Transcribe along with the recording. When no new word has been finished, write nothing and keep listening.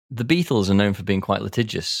The Beatles are known for being quite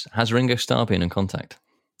litigious. Has Ringo Starr been in contact?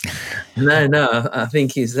 No, I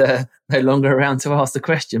think he's no longer around to ask the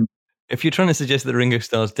question. If you're trying to suggest that Ringo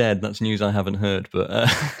Starr's dead, that's news I haven't heard. But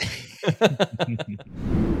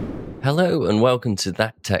hello and welcome to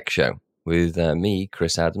That Tech Show with me,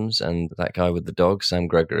 Chris Adams, and that guy with the dog, Sam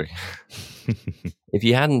Gregory. If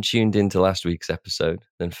you hadn't tuned into last week's episode,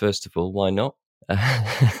 then first of all, why not?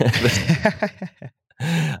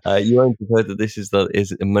 You won't have heard that this is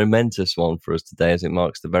a momentous one for us today, as it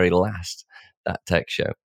marks the very last That Tech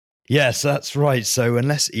Show. Yes, that's right. So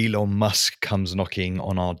unless Elon Musk comes knocking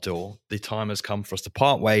on our door, the time has come for us to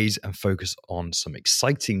part ways and focus on some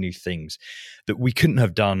exciting new things that we couldn't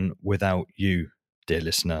have done without you, dear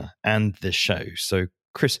listener, and this show. So,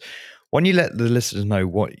 Chris, why don't you let the listeners know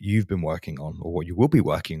what you've been working on or what you will be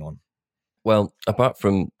working on? Well, apart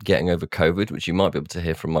from getting over COVID, which you might be able to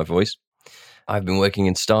hear from my voice, I've been working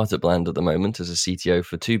in startup land at the moment as a CTO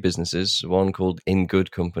for two businesses, one called In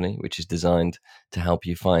Good Company, which is designed to help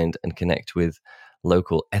you find and connect with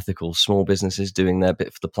local ethical small businesses doing their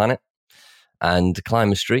bit for the planet, and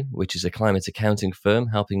Climistry, which is a climate accounting firm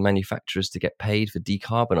helping manufacturers to get paid for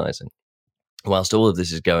decarbonising. Whilst all of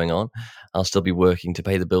this is going on, I'll still be working to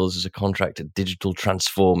pay the bills as a contracted digital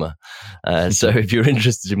transformer. So if you're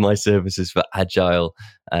interested in my services for agile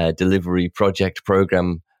delivery, project,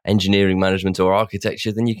 program, engineering management or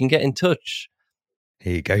architecture, then you can get in touch.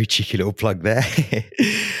 Here you go, cheeky little plug there.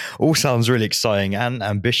 All sounds really exciting and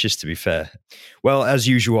ambitious, to be fair. Well, as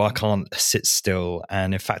usual, I can't sit still.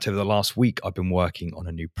 And in fact, over the last week, I've been working on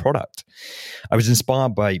a new product. I was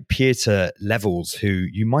inspired by Pieter Levels, who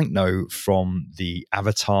you might know from the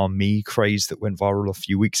Avatar Me craze that went viral a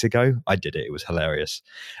few weeks ago. I did it. It was hilarious.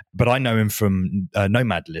 But I know him from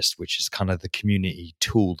Nomad List, which is kind of the community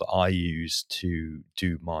tool that I use to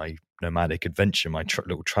do my nomadic adventure, my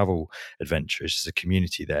little travel adventures. There's a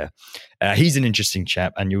community there. He's an interesting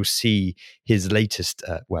chap, and you'll see his latest,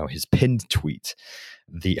 his pinned tweet,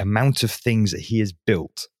 the amount of things that he has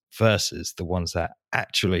built versus the ones that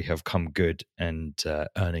actually have come good and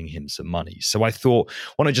earning him some money. So I thought,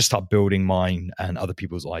 why not just start building mine and other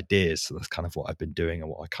people's ideas? So that's kind of what I've been doing and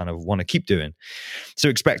what I kind of want to keep doing. So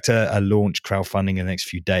expect a launch crowdfunding in the next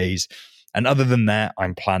few days. And other than that,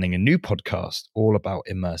 I'm planning a new podcast all about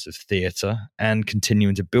immersive theatre and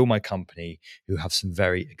continuing to build my company, who have some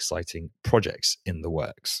very exciting projects in the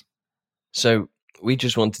works. So we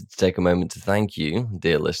just wanted to take a moment to thank you,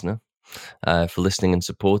 dear listener, for listening and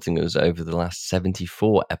supporting us over the last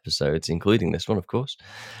 74 episodes, including this one, of course.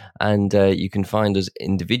 And you can find us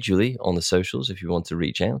individually on the socials if you want to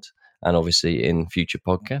reach out, and obviously in future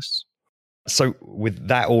podcasts. So with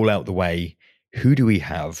that all out the way, who do we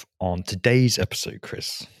have on today's episode,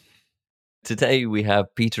 Chris? Today we have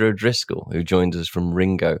Peter O'Driscoll, who joined us from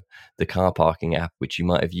Ringo, the car parking app, which you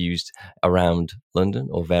might have used around London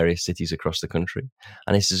or various cities across the country.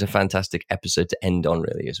 And this is a fantastic episode to end on,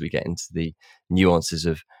 really, as we get into the nuances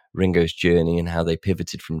of Ringo's journey and how they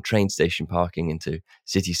pivoted from train station parking into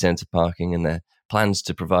city centre parking and their plans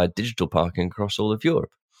to provide digital parking across all of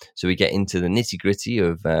Europe. So we get into the nitty-gritty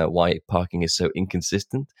of why parking is so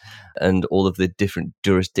inconsistent and all of the different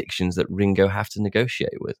jurisdictions that Ringo have to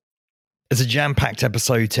negotiate with. It's a jam-packed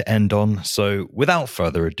episode to end on. So without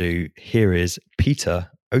further ado, here is Peter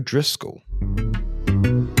O'Driscoll.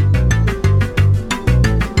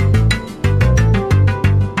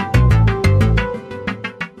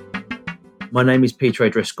 My name is Peter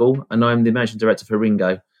O'Driscoll, and I'm the Managing Director for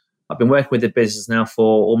Ringo. I've been working with the business now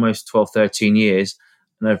for almost 12, 13 years.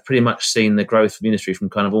 And I've pretty much seen the growth of the industry from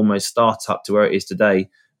kind of almost startup to where it is today,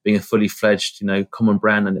 being a fully fledged, common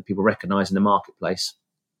brand and that people recognise in the marketplace.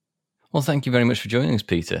 Well, thank you very much for joining us,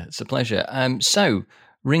 Peter. It's a pleasure. So,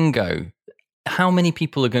 Ringo, how many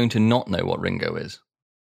people are going to not know what Ringo is?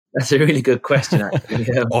 That's a really good question, actually.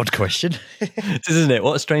 Odd question. Isn't it?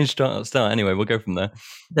 What a strange start. Anyway, we'll go from there.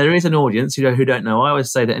 There is an audience who don't know. I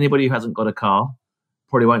always say that anybody who hasn't got a car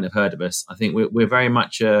probably won't have heard of us. I think we're very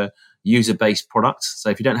much a user-based product. So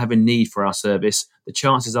if you don't have a need for our service, the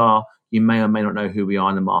chances are you may or may not know who we are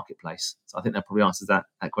in the marketplace. So I think that probably answers that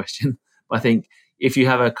question. But I think if you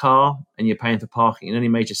have a car and you're paying for parking in any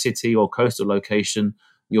major city or coastal location,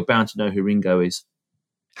 you're bound to know who Ringo is.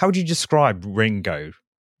 How would you describe Ringo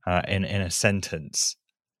in a sentence?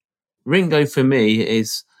 Ringo for me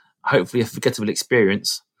is hopefully a forgettable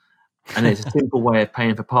experience, and it's a simple way of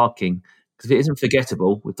paying for parking. Because if it isn't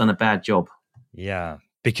forgettable, we've done a bad job. Yeah.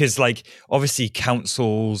 Because obviously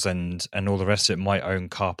councils and all the rest of it might own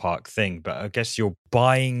car park thing, but I guess you're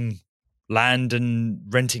buying land and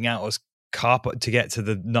renting out as car park to get to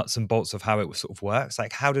the nuts and bolts of how it sort of works.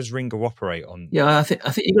 How does Ringo operate on? Yeah, I think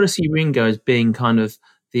you've got to see Ringo as being kind of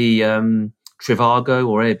the Trivago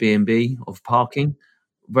or Airbnb of parking.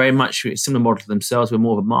 Very much a similar model to themselves. We're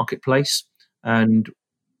more of a marketplace. And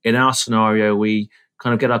in our scenario, we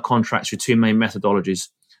kind of get our contracts through two main methodologies.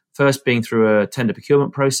 First being through a tender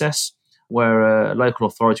procurement process, where a local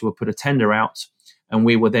authority will put a tender out and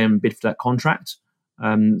we will then bid for that contract.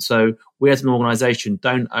 So we as an organisation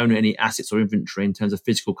don't own any assets or inventory in terms of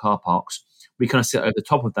physical car parks. We kind of sit over the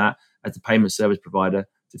top of that as the payment service provider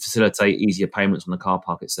to facilitate easier payments on the car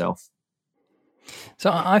park itself.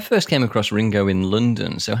 So I first came across Ringo in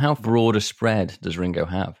London. So how broad a spread does Ringo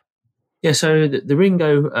have? Yeah, so the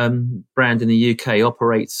Ringo brand in the UK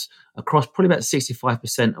operates across probably about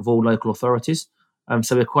 65% of all local authorities.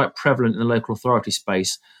 So we're quite prevalent in the local authority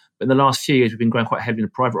space. But in the last few years, we've been growing quite heavily in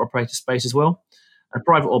the private operator space as well. A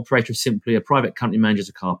private operator is simply a private company manages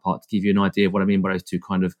a car park, to give you an idea of what I mean by those two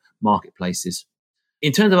kind of marketplaces.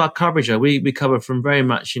 In terms of our coverage, we cover from very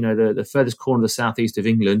much, the furthest corner of the southeast of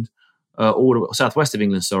England, southwest of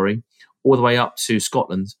England, all the way up to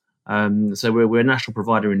Scotland. So we're a national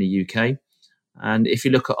provider in the UK. And if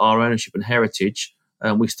you look at our ownership and heritage,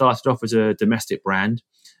 we started off as a domestic brand,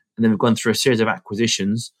 and then we've gone through a series of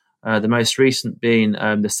acquisitions, the most recent being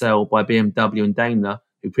the sale by BMW and Daimler,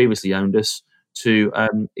 who previously owned us, to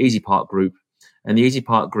EasyPark Group. And the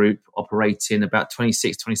EasyPark Group operates in about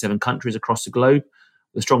 26, 27 countries across the globe,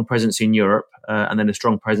 with a strong presence in Europe, and then a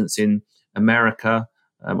strong presence in America,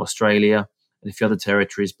 Australia, and a few other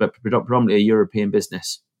territories, but predominantly a European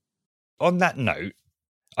business. On that note,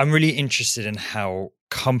 I'm really interested in how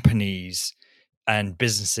companies and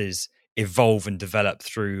businesses evolve and develop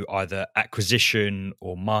through either acquisition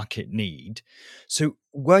or market need. So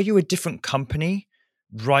were you a different company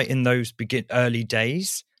right in those early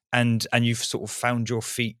days, and you've sort of found your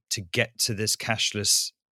feet to get to this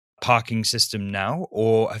cashless parking system now,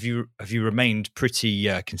 or have you remained pretty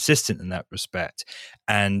consistent in that respect,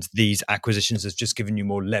 and these acquisitions has just given you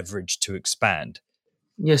more leverage to expand?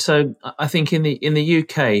 Yeah, so I think in the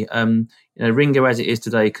UK, Ringo as it is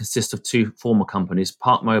today consists of two former companies,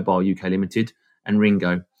 Park Mobile UK Limited and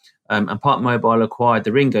Ringo. And Park Mobile acquired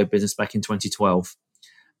the Ringo business back in 2012.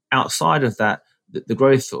 Outside of that, the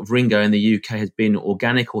growth of Ringo in the UK has been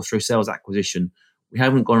organic or through sales acquisition. We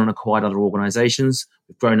haven't gone and acquired other organisations.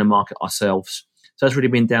 We've grown the market ourselves. So that's really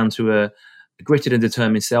been down to a gritted and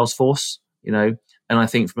determined sales force, and I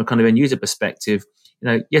think from a kind of end user perspective,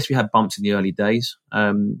 yes, we had bumps in the early days.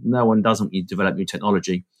 No one doesn't when you develop new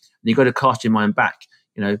technology. And you've got to cast your mind back,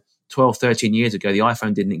 12, 13 years ago, the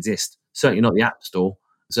iPhone didn't exist, certainly not the App Store.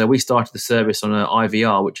 So we started the service on an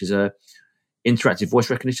IVR, which is a interactive voice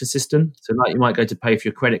recognition system. So like you might go to pay for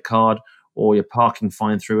your credit card or your parking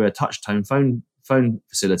fine through a touch tone phone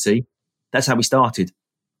facility. That's how we started.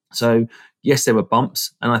 So yes, there were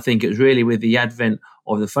bumps. And I think it was really with the advent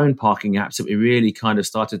of the phone parking apps that we really kind of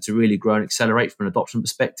started to really grow and accelerate from an adoption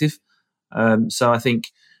perspective. So I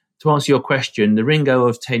think to answer your question, the Ringo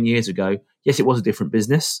of 10 years ago, yes, it was a different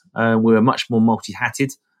business. We were much more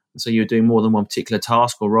multi-hatted. So you were doing more than one particular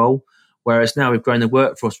task or role. Whereas now we've grown the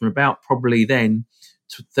workforce from about probably then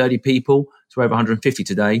to 30 people to over 150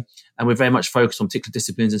 today. And we're very much focused on particular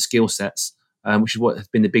disciplines and skill sets, which is what has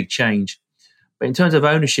been the big change. But in terms of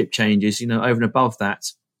ownership changes, over and above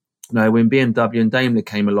that, when BMW and Daimler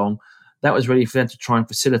came along, that was really for them to try and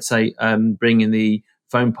facilitate bringing the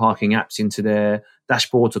phone parking apps into their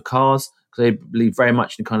dashboards of cars, because they believe very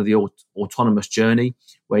much in kind of the autonomous journey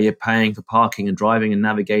where you're paying for parking and driving and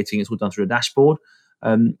navigating. It's all done through a dashboard.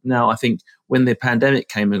 Now, I think when the pandemic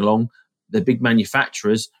came along, the big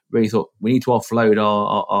manufacturers really thought we need to offload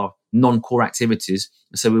our non-core activities,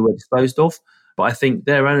 so we were disposed of. But I think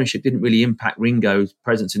their ownership didn't really impact Ringo's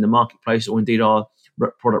presence in the marketplace or indeed our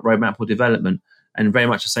product roadmap or development. And very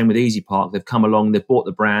much the same with EasyPark. They've come along, they've bought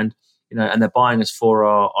the brand, and they're buying us for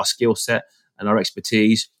our skill set and our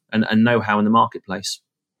expertise and know-how in the marketplace.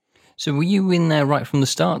 So were you in there right from the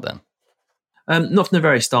start then? Not from the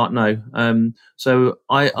very start, no. So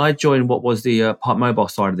I joined what was the Park Mobile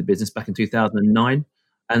side of the business back in 2009.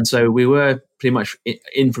 And so we were pretty much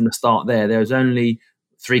in from the start there. There was only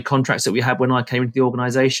 3 contracts that we had when I came into the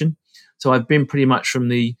organisation. So I've been pretty much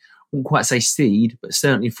from I wouldn't quite say seed, but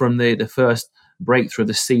certainly from the first breakthrough of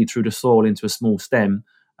the seed through the soil into a small stem.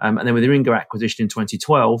 And then with the Ringo acquisition in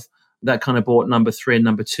 2012, that kind of brought number 3 and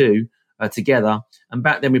number 2 together. And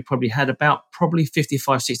back then we probably had about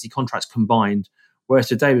 55, 60 contracts combined, whereas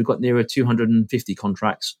today we've got nearer 250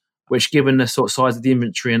 contracts, which given the sort of size of the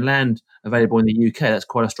inventory and land available in the UK, that's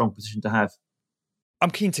quite a strong position to have.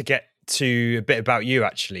 I'm keen to get to a bit about you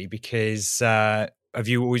actually, because have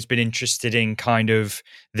you always been interested in kind of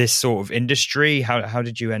this sort of industry? How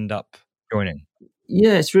did you end up joining?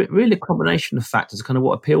 Yeah, it's really a combination of factors, kind of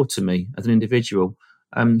what appealed to me as an individual.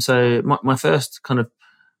 So my first kind of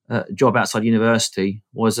job outside university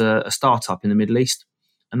was a startup in the Middle East,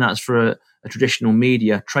 and that's for a traditional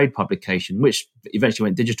media trade publication, which eventually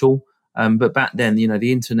went digital. But back then,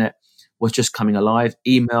 the internet was just coming alive.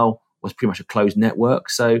 Email was pretty much a closed network.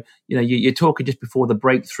 So, you're talking just before the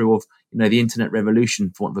breakthrough of, the internet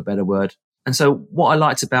revolution, for want of a better word. And so what I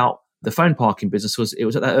liked about the phone parking business was it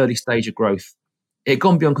was at that early stage of growth. It had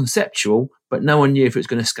gone beyond conceptual, but no one knew if it was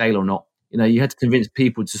going to scale or not. You had to convince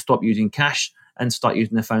people to stop using cash and start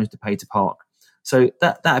using their phones to pay to park. So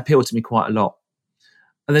that appealed to me quite a lot.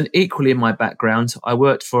 And then equally in my background, I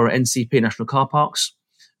worked for NCP, National Car Parks.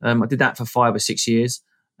 I did that for 5 or 6 years.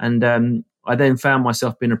 And I then found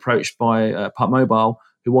myself being approached by Park Mobile,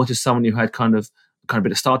 who wanted someone who had kind of a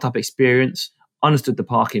bit of startup experience, understood the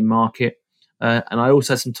parking market. And I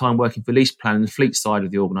also had some time working for LeasePlan and the fleet side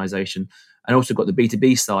of the organisation, and also got the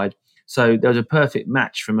B2B side. So there was a perfect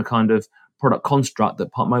match from a kind of product construct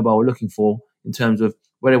that Park Mobile were looking for in terms of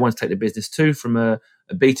where they want to take the business to, from a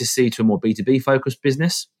B2C to a more B2B focused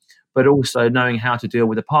business, but also knowing how to deal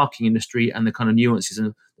with the parking industry and the kind of nuances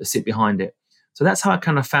that sit behind it. So that's how I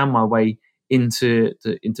kind of found my way into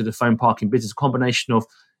the phone parking business, a combination of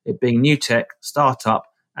it being new tech, startup,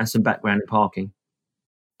 and some background in parking.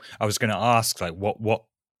 I was going to ask, like, what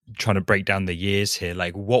trying to break down the years here,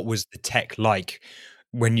 like, what was the tech like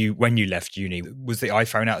when you left uni? Was the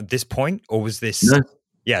iPhone out at this point, or was this? No.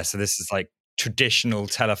 Yeah, so this is like traditional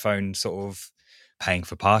telephone sort of paying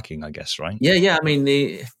for parking, I guess, right? Yeah. I mean,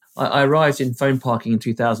 I arrived in phone parking in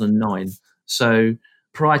 2009. So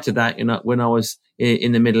prior to that, when I was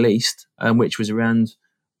in the Middle East, which was around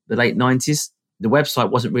the late 90s, the website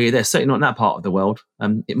wasn't really there. Certainly not in that part of the world.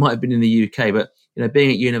 It might have been in the UK, but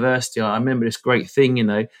being at university, I remember this great thing,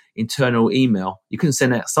 internal email. You couldn't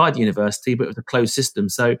send it outside university, but it was a closed system.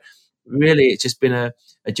 So really, it's just been a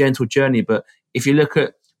gentle journey. But if you look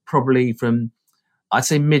at probably from, I'd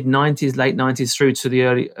say mid 90s, late 90s through to the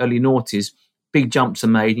early noughties, big jumps are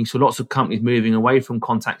made. You saw lots of companies moving away from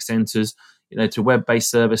contact centers, to web-based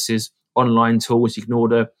services, online tools. You can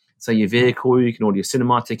order, say, your vehicle, you can order your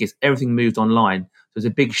cinema tickets. Everything moved online. So there's a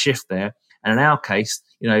big shift there. And in our case,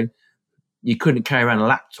 you couldn't carry around a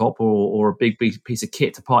laptop or a big piece of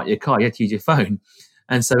kit to park your car. You had to use your phone.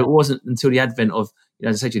 And so it wasn't until the advent of,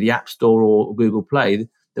 as I say, to the App Store or Google Play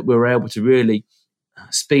that we were able to really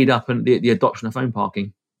speed up the adoption of phone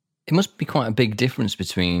parking. It must be quite a big difference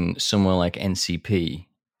between somewhere like NCP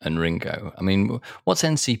and Ringo. I mean, what's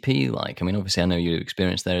NCP like? I mean, obviously, I know your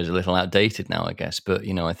experience there is a little outdated now, I guess, but,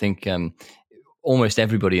 I think almost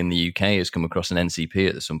everybody in the UK has come across an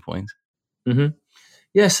NCP at some point. Mm-hmm.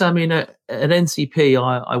 Yes, I mean, at NCP,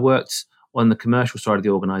 I worked on the commercial side of the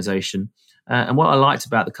organisation. And what I liked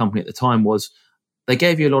about the company at the time was they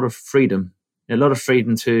gave you a lot of freedom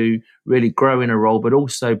to really grow in a role, but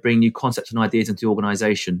also bring new concepts and ideas into the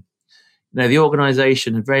organisation. The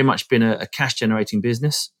organisation had very much been a cash-generating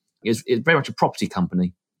business. It's very much a property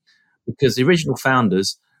company because the original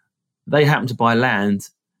founders, they happened to buy land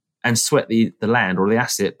and sweat the land or the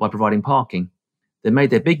asset by providing parking. They made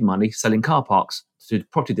their big money selling car parks to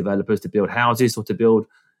property developers to build houses or to build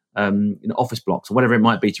office blocks or whatever it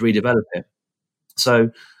might be to redevelop it.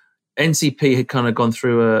 So NCP had kind of gone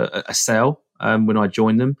through a sale when I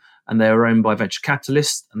joined them, and they were owned by venture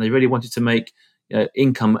capitalists, and they really wanted to make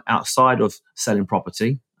income outside of selling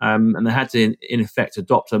property, and they had to, in effect,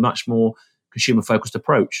 adopt a much more consumer-focused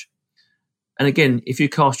approach. And again, if you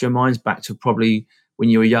cast your minds back to probably when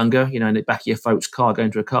you were younger, in the back of your folks' car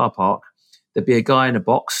going to a car park, there'd be a guy in a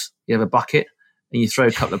box, you have a bucket, and you throw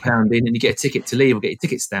a couple of pounds in and you get a ticket to leave or get your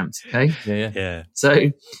ticket stamped, okay? Yeah.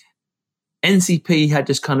 So NCP had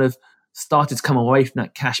just kind of started to come away from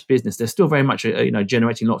that cash business. They're still very much,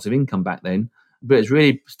 generating lots of income back then, but it's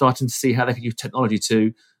really starting to see how they could use technology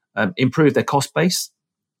to improve their cost base,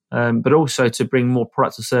 but also to bring more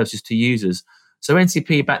products and services to users. So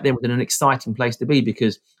NCP back then was in an exciting place to be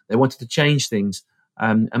because they wanted to change things.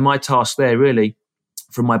 And my task there really,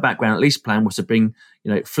 from my background at LeasePlan, was to bring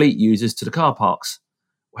fleet users to the car parks.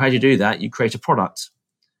 How do you do that? You create a product.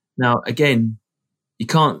 Now, again, you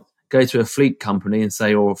can't go to a fleet company and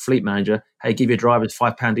say, or a fleet manager, hey, give your drivers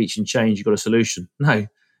 £5 each in change, you've got a solution. No,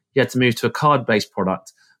 you had to move to a card-based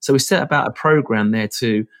product. So we set about a program there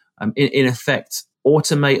to, in effect,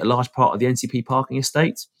 automate a large part of the NCP parking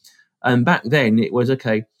estate. And back then it was,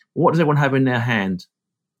 okay, what does everyone have in their hand?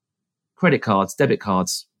 Credit cards, debit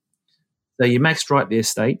cards. So you mag stripe the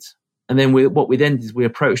estate. And then what we then did is we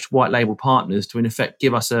approached white label partners to, in effect,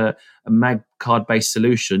 give us a mag card-based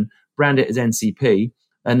solution, brand it as NCP.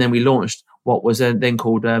 And then we launched what was then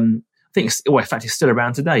called, think, in fact, it's still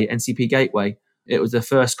around today, NCP Gateway. It was the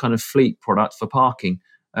first kind of fleet product for parking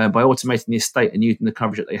by automating the estate and using the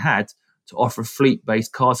coverage that they had to offer a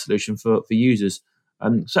fleet-based card solution for users.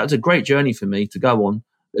 So that was a great journey for me to go on,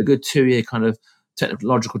 a good 2-year kind of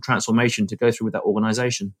technological transformation to go through with that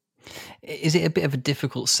organization. Is it a bit of a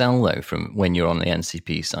difficult sell, though, from when you're on the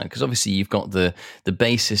NCP side? Because obviously you've got the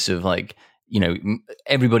basis of like,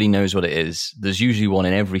 everybody knows what it is. There's usually one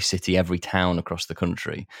in every city, every town across the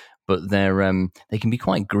country, but they can be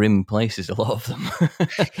quite grim places, a lot of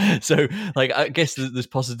them. So, like, I guess there's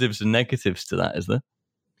positives and negatives to that, is there?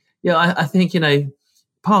 Yeah, I think,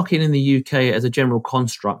 parking in the UK as a general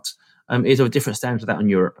construct is of a different standard to that in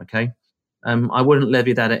Europe, okay? I wouldn't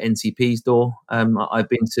levy that at NCP's door. I've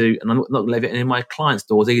been to, and I'm not going to levy it in my clients'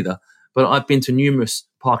 doors either, but I've been to numerous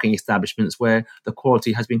parking establishments where the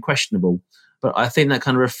quality has been questionable. But I think that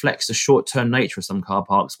kind of reflects the short-term nature of some car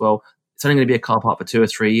parks. Well, it's only going to be a car park for 2 or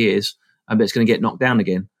 3 years, but it's going to get knocked down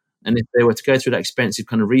again. And if they were to go through that expensive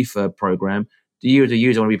kind of refurb program, you as a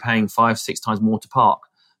user want to be paying 5-6 times more to park.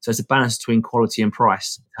 So it's a balance between quality and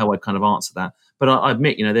price, how I kind of answer that. But I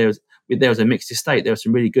admit, there was a mixed estate. There were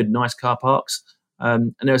some really good, nice car parks.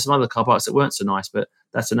 And there were some other car parks that weren't so nice, but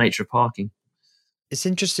that's the nature of parking. It's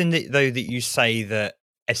interesting that you say that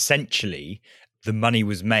essentially the money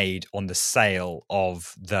was made on the sale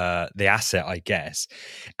of the asset, I guess.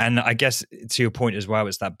 And I guess to your point as well,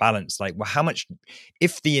 it's that balance. Like, well, how much,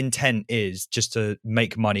 if the intent is just to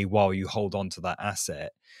make money while you hold on to that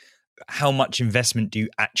asset, how much investment do you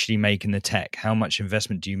actually make in the tech? How much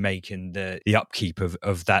investment do you make in the upkeep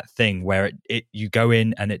of that thing where you go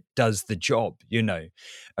in and it does the job?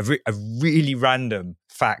 A really random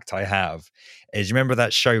fact I have is, you remember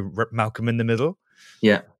that show Malcolm in the Middle?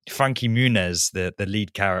 Yeah. Frankie Muniz, the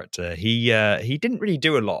lead character, he didn't really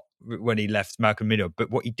do a lot when he left Malcolm in the Middle, but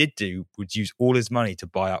what he did do was use all his money to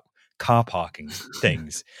buy up car parking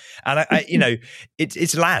things. And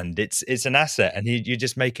it's land, it's an asset, and you're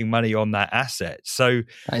just making money on that asset. So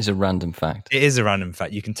that is a random fact. It is a random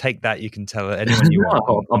fact. You can take that, you can tell anyone you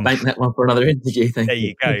want. I'll bank that one for another interview. There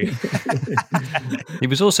you go. He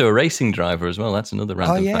was also a racing driver as well. That's another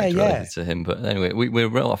random fact related to him. But anyway, we're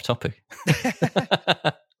well off topic.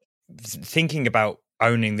 Thinking about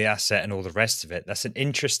owning the asset and all the rest of it, that's an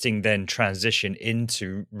interesting then transition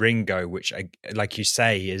into Ringo, which, like you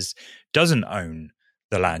say, doesn't own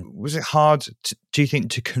the land. Was it hard, do you think,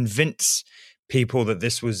 to convince people that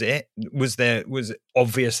this was it? Was it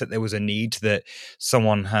obvious that there was a need, that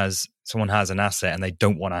someone has an asset and they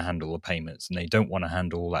don't want to handle the payments and they don't want to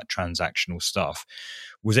handle all that transactional stuff?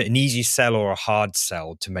 Was it an easy sell or a hard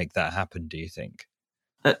sell to make that happen, do you think?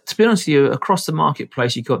 To be honest with you, across the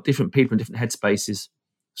marketplace, you've got different people in different headspaces.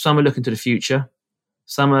 Some are looking to the future.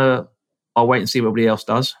 Some are, I'll wait and see what everybody else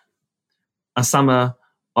does. And some are,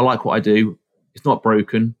 I like what I do. It's not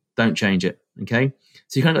broken. Don't change it. Okay.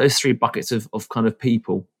 So you kind of got those 3 buckets of kind of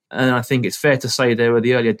people. And I think it's fair to say they were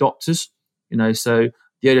the early adopters. So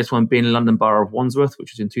the earliest one being London Borough of Wandsworth,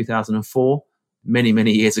 which was in 2004, many,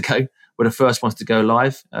 many years ago, were the first ones to go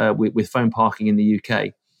live with phone parking in the UK.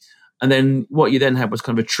 And then what you then had was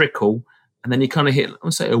kind of a trickle, and then you kind of hit, I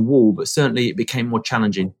won't say a wall, but certainly it became more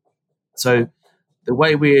challenging. So the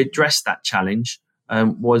way we addressed that challenge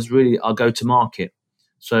was really our go-to-market.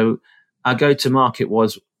 So our go-to-market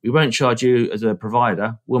was, we won't charge you as a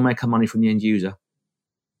provider, we'll make our money from the end user.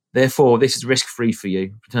 Therefore, this is risk-free for you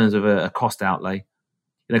in terms of a cost outlay.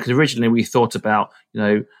 Because originally we thought about,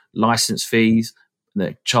 license fees,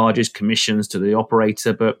 the charges, commissions to the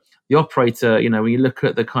operator, but the operator, when you look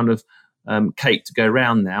at the kind of cake to go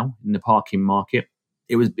round now in the parking market,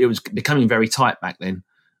 it was becoming very tight back then.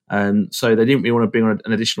 So they didn't really want to bring on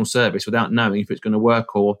an additional service without knowing if it's going to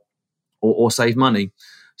work or save money.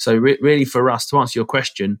 So really for us, to answer your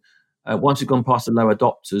question, once we've gone past the low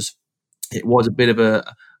adopters, it was a bit of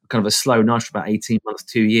a kind of a slow nudge for about 18 months,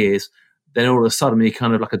 2 years. Then all of a sudden, we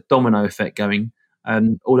kind of like a domino effect going.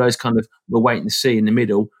 All those kind of we're waiting to see in the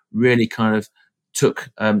middle really kind of took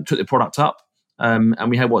the product up, and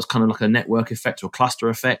we had what's kind of like a network effect or cluster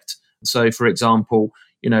effect. So, for example,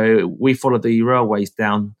 we followed the railways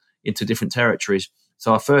down into different territories.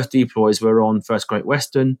 So our first deploys were on First Great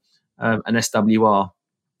Western and SWR,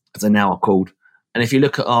 as they now are called. And if you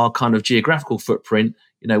look at our kind of geographical footprint,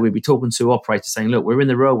 we'd be talking to operators saying, look, we're in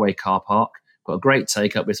the railway car park, got a great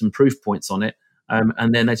take up with some proof points on it.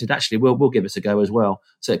 And then they said, actually, we'll give us a go as well.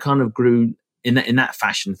 So it kind of grew in that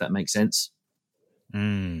fashion, if that makes sense.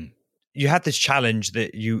 Mm. You had this challenge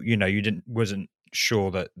that you wasn't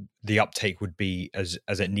sure that the uptake would be as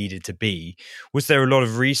it needed to be. Was there a lot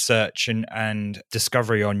of research and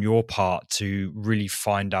discovery on your part to really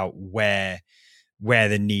find out where where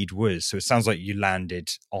the need was. So it sounds like you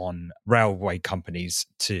landed on railway companies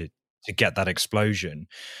to get that explosion.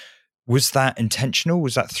 Was that intentional?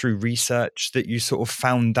 Was that through research that you sort of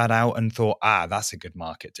found that out and thought, that's a good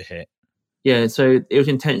market to hit? Yeah, so it was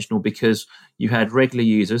intentional because you had regular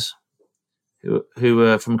users who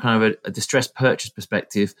were from kind of a distressed purchase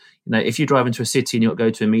perspective. If you drive into a city and you'll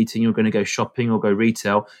go to a meeting, you're going to go shopping or go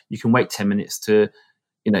retail, you can wait 10 minutes to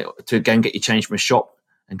go and get your change from a shop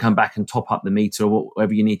and come back and top up the meter or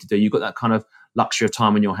whatever you need to do. You've got that kind of luxury of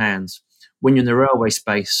time on your hands. When you're in the railway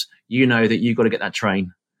space, you know that you've got to get that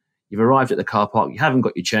train. You've arrived at the car park, you haven't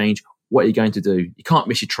got your change. What are you going to do? You can't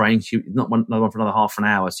miss your train. You're not another one for another half an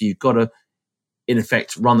hour. So you've got to, in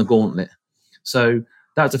effect, run the gauntlet. So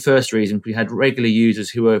that was the first reason. We had regular users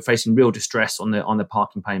who were facing real distress on their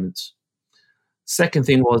parking payments. Second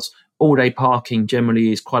thing was all-day parking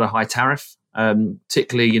generally is quite a high tariff,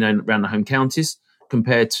 particularly around the home counties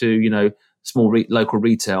compared to small local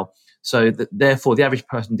retail. So therefore, the average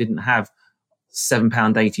person didn't have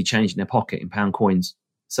 £7.80 change in their pocket in pound coins.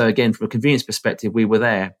 So again, from a convenience perspective, we were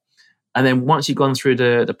there. And then once you've gone through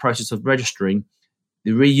the process of registering,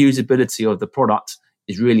 the reusability of the product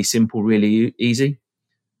is really simple, really easy.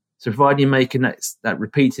 So providing you're making that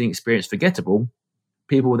repeating experience forgettable,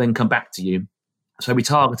 people will then come back to you. So we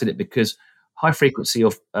targeted it because high frequency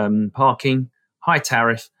of parking, high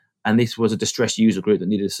tariff, and this was a distressed user group that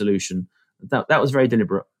needed a solution. That was very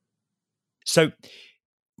deliberate. So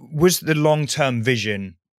was the long-term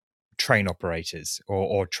vision train operators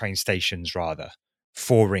or train stations rather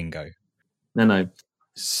for Ringo? No.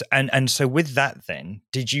 And so with that then,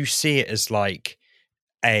 did you see it as like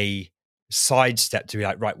a sidestep to be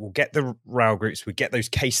like, right, we'll get the rail groups, we'll get those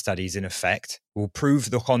case studies in effect, we'll prove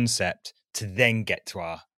the concept to then get to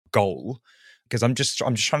our goal? Because I'm just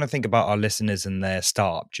trying to think about our listeners and their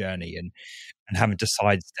startup journey and having to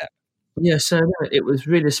sidestep. Yeah, so it was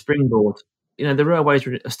really a springboard. The railways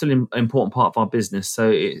are still an important part of our business.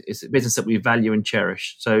 So it's a business that we value and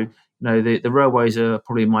cherish. So, the railways are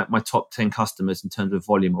probably my top 10 customers in terms of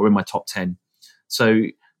volume, or in my top 10. So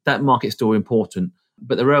that market's still important.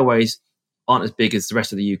 But the railways aren't as big as the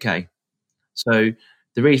rest of the UK. So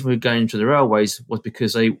the reason we were going into the railways was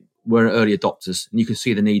because they were early adopters and you could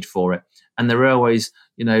see the need for it. And the railways,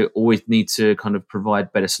 always need to kind of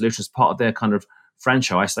provide better solutions. Part of their kind of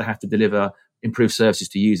franchise, they have to deliver improved services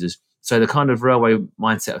to users. So the kind of railway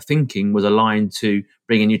mindset of thinking was aligned to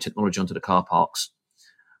bringing new technology onto the car parks.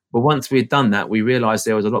 But once we had done that, we realized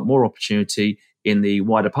there was a lot more opportunity in the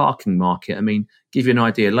wider parking market. I mean, give you an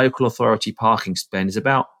idea, local authority parking spend is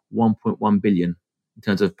about 1.1 billion in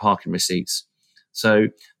terms of parking receipts. So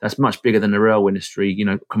that's much bigger than the rail industry,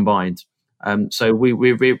 combined. So we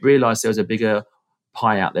realized there was a bigger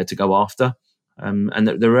pie out there to go after. And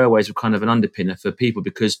the railways were kind of an underpinner for people,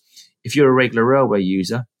 because if you're a regular railway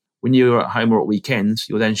user, when you're at home or at weekends,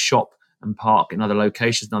 you'll then shop and park in other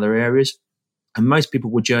locations and other areas. And most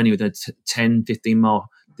people will journey within a 10, 15 mile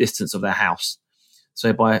distance of their house.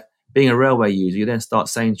 So by being a railway user, you then start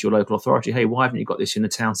saying to your local authority, hey, why haven't you got this in the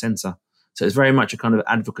town centre? So it's very much a kind of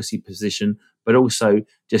advocacy position, but also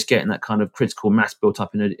just getting that kind of critical mass built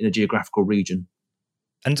up in a geographical region.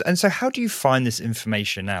 And so how do you find this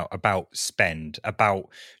information out about spend, about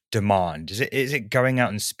demand? Is it going out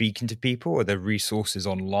and speaking to people? Are there resources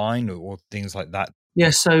online or things like that?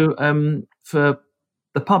 Yeah, so for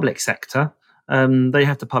the public sector, they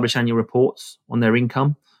have to publish annual reports on their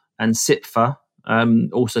income, and CIPFA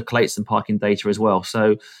also collates some parking data as well.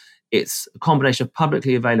 So it's a combination of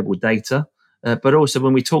publicly available data, but also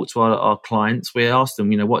when we talk to our clients, we ask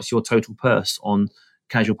them, what's your total purse on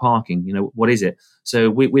casual parking? What is it? So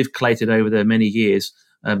we've collated over the many years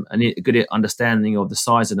a good understanding of the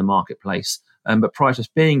size of the marketplace. But prior to us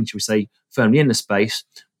being, should we say, firmly in the space,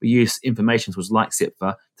 we use information tools like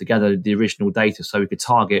CIPFA to gather the original data so we could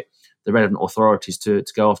target the relevant authorities to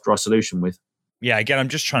go after our solution with. Yeah, again, I'm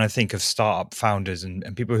just trying to think of startup founders and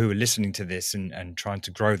people who are listening to this and trying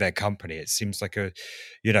to grow their company. It seems like a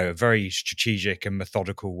very strategic and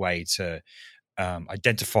methodical way to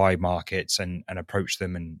identify markets and approach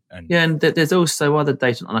them. And there's also other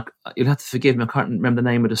data. And you'll have to forgive me, I can't remember the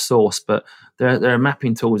name of the source, but there are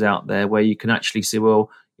mapping tools out there where you can actually see,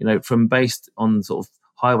 from based on sort of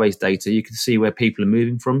highways data, you can see where people are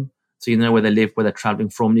moving from. So you know where they live, where they're traveling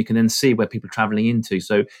from. You can then see where people are traveling into.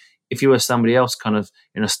 So if you were somebody else kind of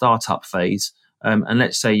in a startup phase, and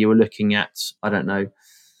let's say you were looking at, I don't know,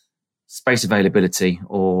 space availability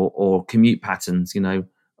or commute patterns,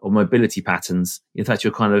 or mobility patterns, in fact,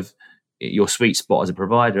 you're kind of your sweet spot as a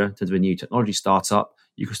provider in terms of a new technology startup,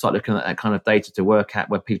 you can start looking at that kind of data to work out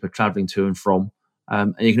where people are traveling to and from.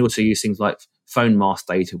 And you can also use things like phone mast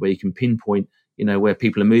data where you can pinpoint, where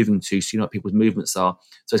people are moving to, so you know what people's movements are.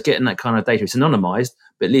 So it's getting that kind of data. It's anonymized,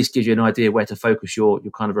 but at least gives you an idea where to focus your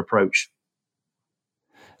kind of approach.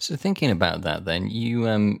 So thinking about that, then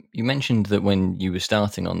you mentioned that when you were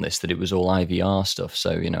starting on this, that it was all IVR stuff.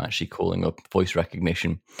 So actually calling up voice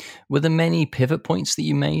recognition. Were there many pivot points that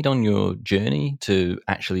you made on your journey to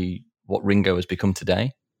actually what Ringo has become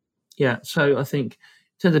today? Yeah. So I think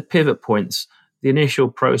in terms of pivot points, the initial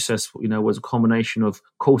process, was a combination of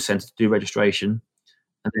call center to do registration,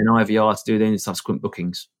 and then IVR to do then subsequent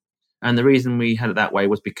bookings. And the reason we had it that way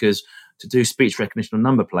was because to do speech recognition on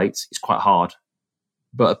number plates is quite hard.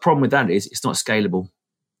 But the problem with that is it's not scalable.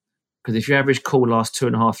 Because if your average call lasts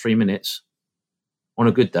 2.5, 3 minutes on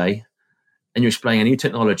a good day, and you're explaining a new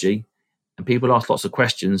technology, and people ask lots of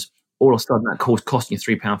questions, all of a sudden that call's costing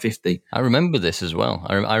you £3.50. I remember this as well.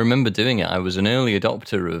 I remember doing it. I was an early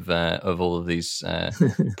adopter of all of these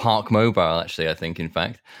Park Mobile, actually, I think, in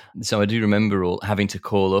fact. So I do remember all having to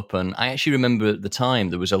call up, and I actually remember at the time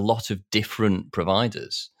there was a lot of different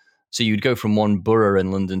providers. So you'd go from one borough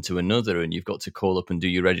in London to another, and you've got to call up and do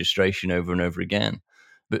your registration over and over again.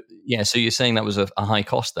 But yeah, so you're saying that was a high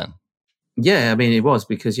cost then? Yeah, I mean it was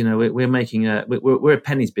because we're making we're a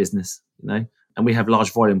pennies business, and we have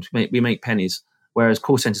large volumes. We make pennies, whereas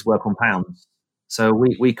call centers work on pounds. So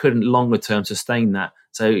we couldn't longer term sustain that.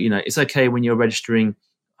 So it's okay when you're registering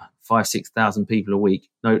 5,000-6,000 people a week,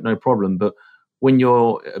 no problem. But when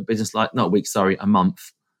you're a business a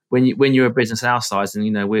month. When you're a business our size,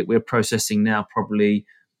 and we're processing now probably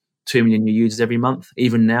 2 million new users every month,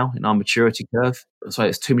 even now in our maturity curve. So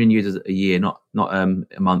it's 2 million users a year, not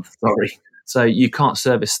a month. Sorry. So you can't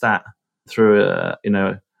service that through a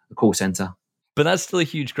call center. But that's still a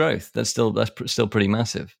huge growth. That's still pretty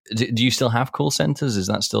massive. Do you still have call centers? Is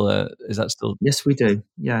that still? Yes, we do.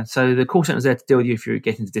 Yeah. So the call center's there to deal with you if you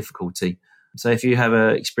get into difficulty. So if you have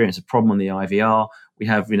experience a problem on the IVR, we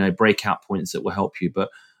have breakout points that will help you. But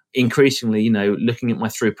increasingly, looking at my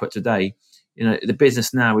throughput today, the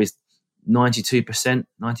business now is 92%,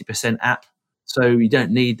 90% app. So you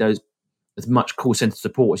don't need those as much call center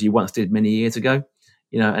support as you once did many years ago.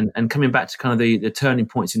 And coming back to kind of the turning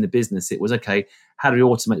points in the business, it was, okay, how do we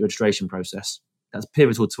automate the registration process? That's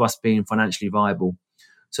pivotal to us being financially viable.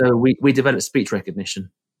 So we developed speech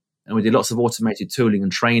recognition, and we did lots of automated tooling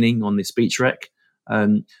and training on the speech rec,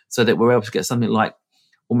 so that we're able to get something like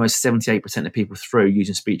almost 78% of people through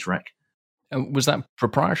using speech rec. Was that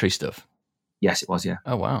proprietary stuff? Yes, it was, yeah.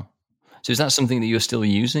 Oh, wow. So is that something that you're still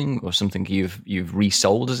using, or something you've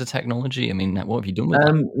resold as a technology? I mean, what have you done with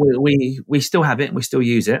that? We still have it, and we still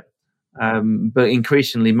use it. But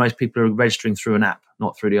increasingly, most people are registering through an app,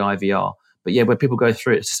 not through the IVR. But yeah, where people go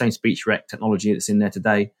through it, it's the same speech rec technology that's in there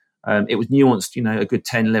today. It was nuanced, a good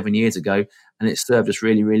 10, 11 years ago, and it served us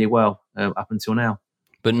really, really well up until now.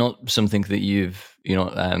 But not something that you're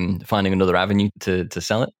not finding another avenue to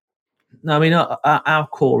sell it? No, I mean, our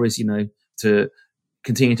core is, to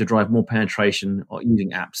continue to drive more penetration using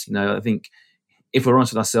apps. I think if we're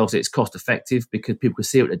honest with ourselves, it's cost effective because people can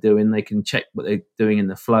see what they're doing. They can check what they're doing in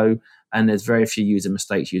the flow, and there's very few user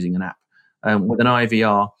mistakes using an app. With an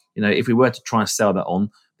IVR, if we were to try and sell that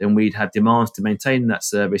on, then we'd have demands to maintain that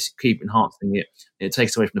service, keep enhancing it. It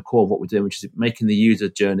takes away from the core of what we're doing, which is making the user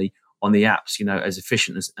journey on the apps, as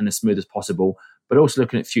efficient and as smooth as possible, but also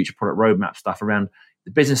looking at future product roadmap stuff around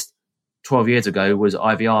the business. 12 years ago was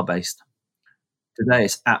IVR based. Today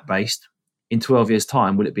it's app based. In 12 years'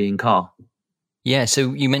 time, will it be in car? Yeah.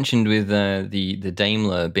 So you mentioned with the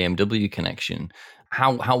Daimler BMW connection,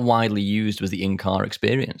 how widely used was the in-car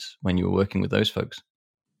experience when you were working with those folks?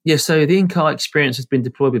 Yeah. So the in-car experience has been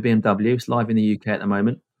deployed with BMW. It's live in the UK at the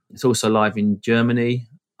moment. It's also live in Germany.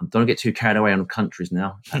 I don't get too carried away on countries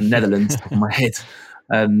now. And Netherlands, top of my head,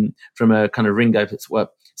 from a kind of Ringo.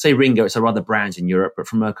 Say Ringo, it's a other brands in Europe, but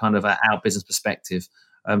from a kind of our business perspective.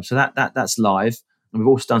 So that's live. And we've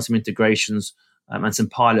also done some integrations and some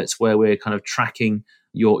pilots where we're kind of tracking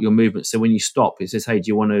your movement. So when you stop, it says, hey, do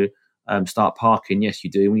you want to start parking? Yes, you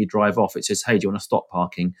do. When you drive off, it says, hey, do you want to stop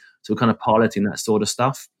parking? So we're kind of piloting that sort of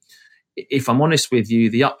stuff. If I'm honest with you,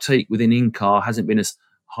 the uptake within in-car hasn't been as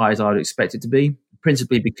high as I would expect it to be,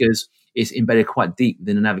 principally because it's embedded quite deep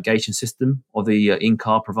within the navigation system of the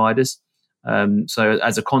in-car providers. So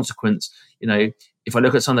as a consequence, if I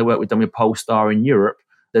look at some of the work we've done with Polestar in Europe,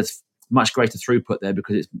 there's much greater throughput there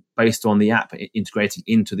because it's based on the app integrating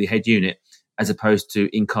into the head unit as opposed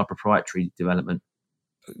to in-car proprietary development.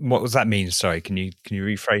 What does that mean? Sorry, can you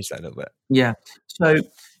rephrase that a little bit? Yeah. So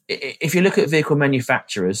if you look at vehicle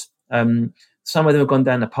manufacturers, some of them have gone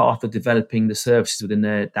down the path of developing the services within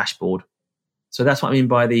their dashboard. So that's what I mean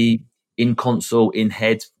by the in-console,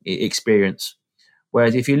 in-head experience.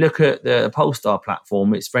 Whereas if you look at the Polestar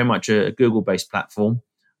platform, it's very much a Google-based platform,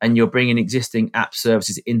 and you're bringing existing app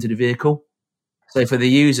services into the vehicle. So for the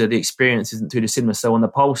user, the experience isn't too dissimilar. So on the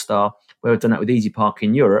Polestar, where we've done that with Easy Park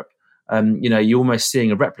in Europe, you're almost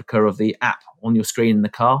seeing a replica of the app on your screen in the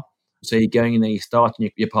car. So you're going in there, you're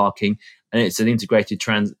starting your parking, and it's an integrated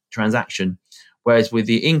transaction. Whereas with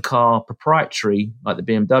the in-car proprietary, like the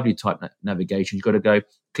BMW type navigation, you've got to go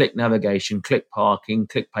click navigation, click parking,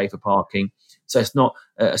 click pay for parking. So it's not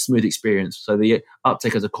a smooth experience. So the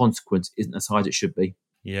uptake as a consequence isn't as high as it should be.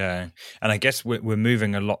 Yeah. And I guess we're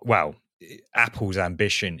moving a lot. Well, Apple's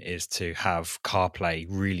ambition is to have CarPlay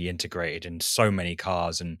really integrated in so many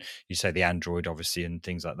cars, and you say the Android obviously and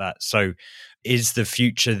things like that. So is the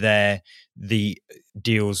future there the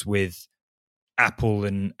deals with Apple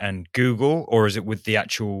and Google, or is it with the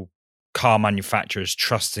actual car manufacturers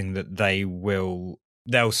trusting that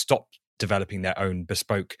they'll stop developing their own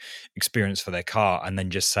bespoke experience for their car and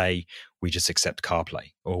then just say, we just accept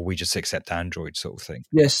CarPlay or we just accept Android sort of thing?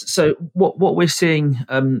 Yes. So what we're seeing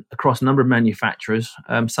across a number of manufacturers,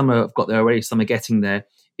 some have got there already, some are getting there,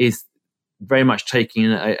 is very much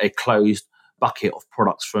taking a closed bucket of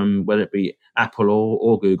products from whether it be Apple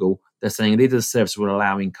or Google. They're saying these are the services we're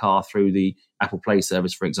allowing car through the Apple Play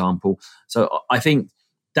service, for example. So I think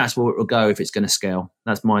that's where it will go if it's going to scale.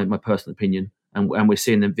 That's my personal opinion. And we're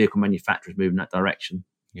seeing the vehicle manufacturers move in that direction.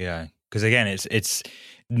 Yeah, because again, it's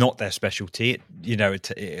not their specialty.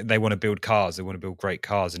 They want to build cars. They want to build great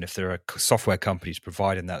cars. And if there are software companies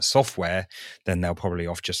providing that software, then they'll probably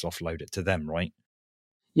just offload it to them, right?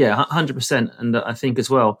 Yeah, 100%. And I think as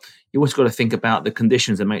well, you also got to think about the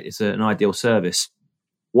conditions that make this an ideal service.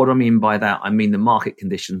 What do I mean by that? I mean the market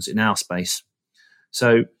conditions in our space.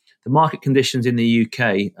 So the market conditions in the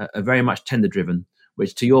UK are very much tender driven,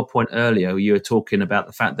 which to your point earlier, you were talking about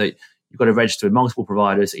the fact that you've got to register with multiple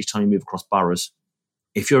providers each time you move across boroughs.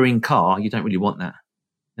 If you're in car, you don't really want that.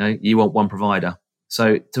 You want one provider.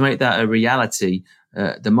 So to make that a reality,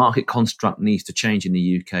 the market construct needs to change in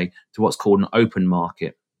the UK to what's called an open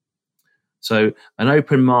market. So an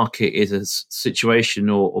open market is a situation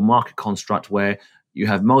or market construct where you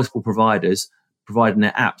have multiple providers providing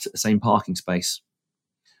their apps at the same parking space.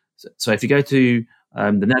 So if you go to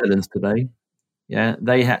the Netherlands today,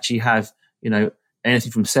 they actually have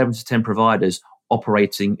anything from 7 to 10 providers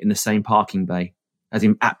operating in the same parking bay, as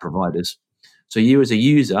in app providers. So you as a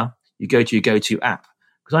user, you go to your go-to app.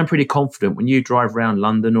 Because I'm pretty confident when you drive around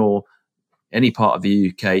London or any part of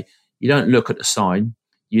the UK, you don't look at the sign.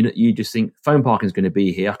 You just think phone parking is going to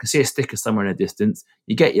be here. I can see a sticker somewhere in the distance.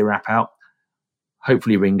 You get your app out,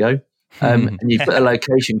 hopefully Ringo, and you put a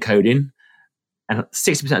location code in, and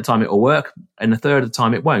 60% of the time it will work, and a third of the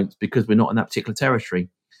time it won't because we're not in that particular territory.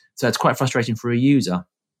 So it's quite frustrating for a user.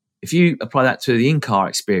 If you apply that to the in-car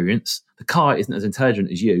experience, the car isn't as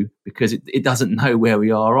intelligent as you because it doesn't know where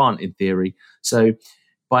we are on, in theory. So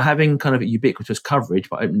by having kind of ubiquitous coverage,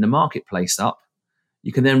 by opening the marketplace up,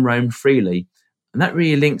 you can then roam freely. And that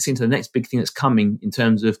really links into the next big thing that's coming in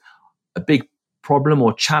terms of a big problem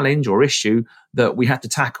or challenge or issue that we have to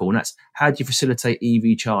tackle. And that's, how do you facilitate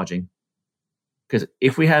EV charging? Because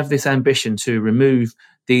if we have this ambition to remove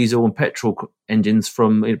diesel and petrol engines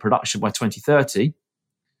from production by 2030,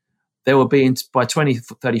 there will be, by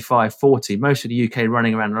 2035, 40, most of the UK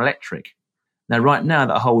running around electric. Now, right now,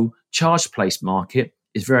 that whole charge place market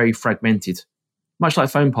is very fragmented, much like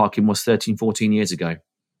phone parking was 13, 14 years ago. To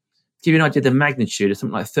give you an idea of the magnitude, there's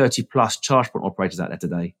something like 30 plus charge point operators out there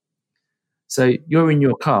today. So you're in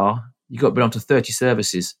your car, you've got to belong to 30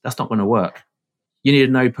 services. That's not going to work. You need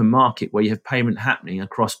an open market where you have payment happening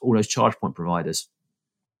across all those charge point providers.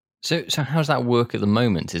 So how does that work at the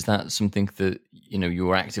moment? Is that something that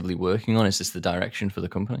you're actively working on? Is this the direction for the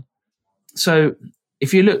company? So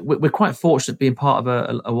if you look, we're quite fortunate being part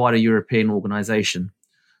of a wider European organisation.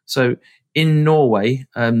 So in Norway,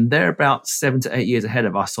 they're about 7 to 8 years ahead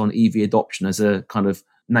of us on EV adoption as a kind of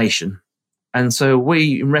nation. And so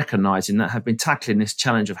we, in recognising that, have been tackling this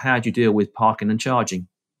challenge of how do you deal with parking and charging?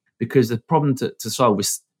 Because the problem to solve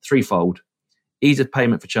is threefold. Ease of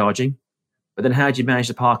payment for charging, but then how do you manage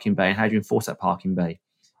the parking bay and how do you enforce that parking bay?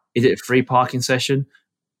 Is it a free parking session?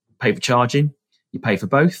 Pay for charging? You pay for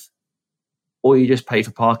both? Or you just pay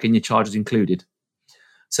for parking, your charge is included?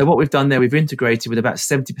 So what we've done there, we've integrated with about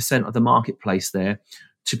 70% of the marketplace there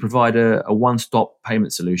to provide a one-stop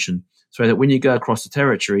payment solution so that when you go across the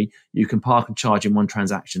territory, you can park and charge in one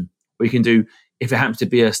transaction. Or you can do, if it happens to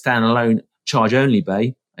be a standalone charge-only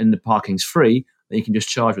bay and the parking's free, then you can just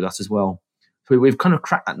charge with us as well. So we've kind of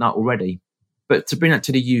cracked that nut already. But to bring that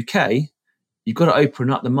to the UK, you've got to open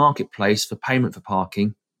up the marketplace for payment for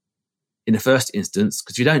parking in the first instance,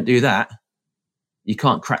 because if you don't do that, you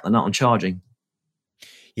can't crack the nut on charging.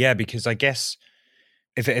 Yeah, because I guess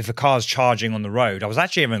if a car's charging on the road, I was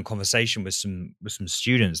actually having a conversation with some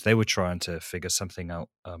students. They were trying to figure something out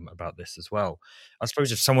about this as well. I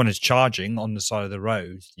suppose if someone is charging on the side of the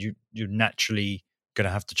road, you're naturally going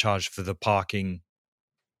to have to charge for the parking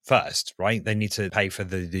first, right? They need to pay for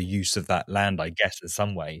the use of that land, I guess, in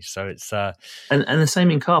some way. So it's and the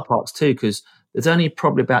same in car parks too, because there's only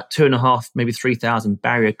probably about 2.5, maybe 3,000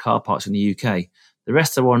 barrier car parks in the UK. The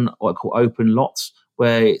rest are on what I call open lots,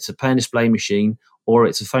 where it's a pay and display machine or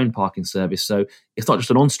it's a phone parking service. So it's not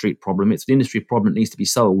just an on-street problem, it's an industry problem that needs to be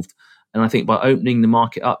solved. And I think by opening the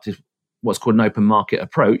market up to what's called an open market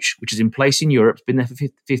approach, which is in place in Europe, it's been there for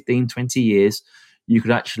 15, 20 years, you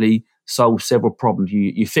could actually solve several problems.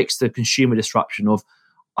 You fix the consumer disruption of,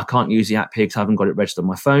 I can't use the app here because I haven't got it registered on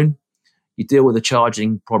my phone. You deal with the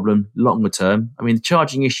charging problem longer term. I mean, the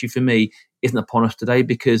charging issue for me isn't upon us today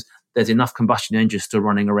because there's enough combustion engines still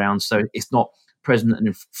running around, so it's not present and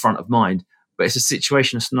in front of mind. But it's a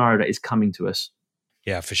situation, a scenario that is coming to us.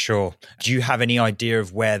 Yeah, for sure. Do you have any idea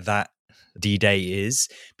of where that D-Day is?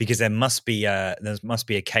 Because there must be a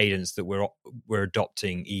cadence that we're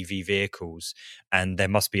adopting EV vehicles, and there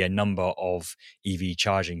must be a number of EV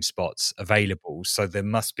charging spots available. So there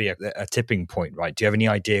must be a tipping point, right? Do you have any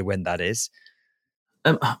idea when that is?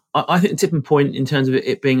 I think the tipping point in terms of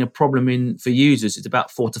it being a problem for users is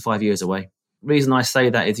about 4 to 5 years away. The reason I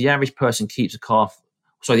say that is the average person keeps a car.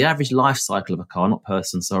 The average life cycle of a car, not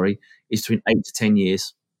person, is between 8 to 10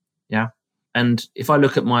 years. Yeah. And if I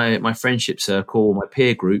look at my friendship circle or my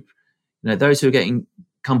peer group, those who are getting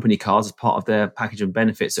company cars as part of their package of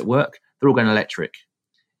benefits at work, they're all going electric.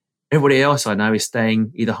 Everybody else I know is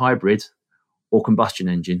staying either hybrid or combustion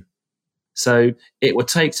engine. So it will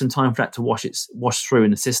take some time for that to wash through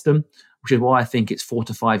in the system, which is why I think it's 4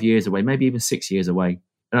 to 5 years away, maybe even 6 years away.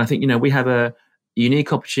 And I think, we have a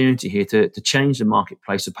unique opportunity here to change the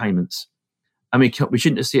marketplace of payments. I mean, we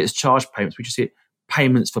shouldn't just see it as charge payments. We should see it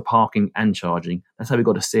payments for parking and charging. That's how we've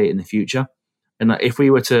got to see it in the future. And if we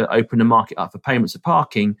were to open the market up for payments for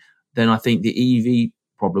parking, then I think the EV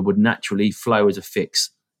problem would naturally flow as a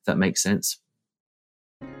fix, if that makes sense.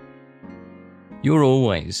 You're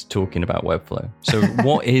always talking about Webflow. So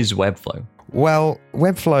what is Webflow? Well,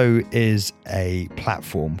 Webflow is a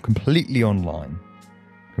platform completely online,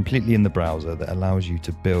 completely in the browser, that allows you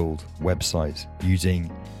to build websites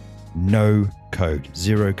using no code,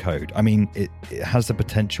 zero code. I mean, it has the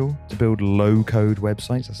potential to build low code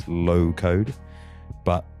websites. That's low code,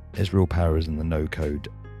 but its real power is in the no code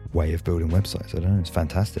way of building websites. I don't know, it's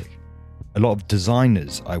fantastic. A lot of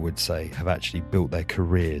designers, I would say, have actually built their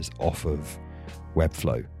careers off of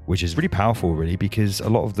Webflow, which is really powerful, really, because a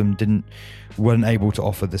lot of them weren't able to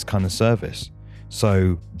offer this kind of service.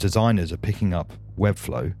 So designers are picking up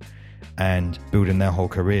Webflow and building their whole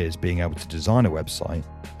careers being able to design a website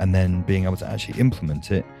and then being able to actually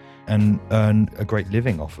implement it and earn a great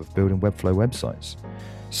living off of building Webflow websites.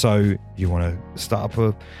 So you want to start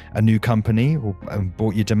up a new company or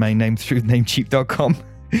bought your domain name through Namecheap.com,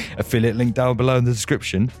 affiliate link down below in the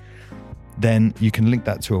description, then you can link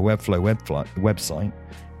that to a Webflow website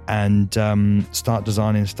and start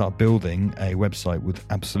designing, start building a website with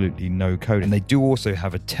absolutely no code. And they do also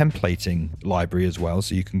have a templating library as well,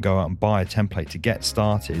 so you can go out and buy a template to get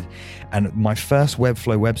started. And my first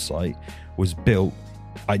Webflow website was built,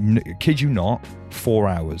 I kid you not, 4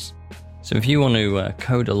 hours. So if you want to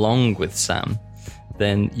code along with Sam,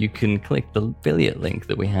 then you can click the affiliate link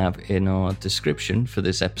that we have in our description for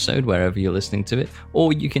this episode, wherever you're listening to it,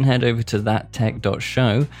 or you can head over to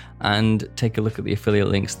thattech.show and take a look at the affiliate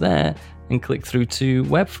links there and click through to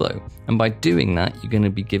Webflow. And by doing that, you're going to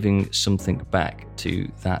be giving something back to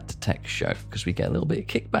That Tech Show, because we get a little bit of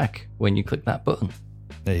kickback when you click that button.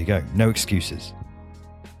 There you go. No excuses.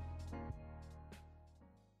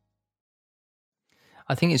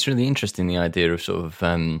 I think it's really interesting, the idea of sort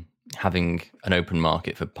of having an open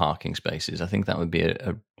market for parking spaces. I think that would be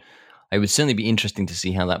it would certainly be interesting to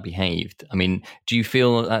see how that behaved. I mean, do you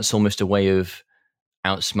feel that's almost a way of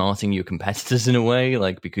outsmarting your competitors in a way,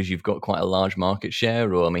 like because you've got quite a large market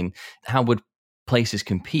share? Or, I mean, how would places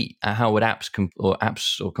compete? How would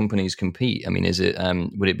apps or companies compete? I mean, is it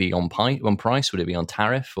would it be on price? Would it be on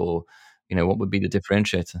tariff? Or, what would be the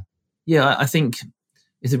differentiator? Yeah, I think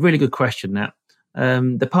it's a really good question, Nat.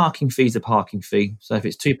 The parking fee is a parking fee. So if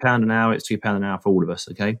it's £2 an hour, it's £2 an hour for all of us,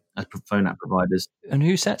 okay, as phone app providers. And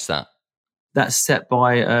who sets that? That's set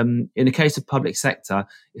by, in the case of public sector,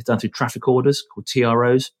 it's done through traffic orders called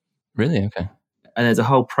TROs. Really? Okay. And there's a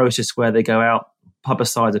whole process where they go out,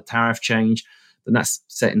 publicise a tariff change, then that's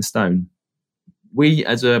set in stone. We,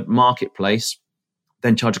 as a marketplace,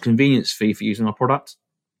 then charge a convenience fee for using our product.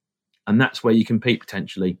 And that's where you compete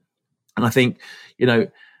potentially. And I think,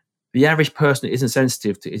 the average person isn't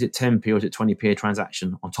sensitive to, is it 10p or is it 20p a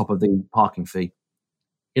transaction on top of the parking fee?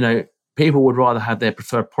 People would rather have their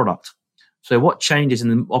preferred product. So what changes in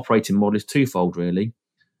the operating model is twofold, really.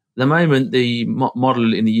 At the moment, the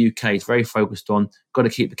model in the UK is very focused on got to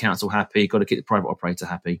keep the council happy, got to keep the private operator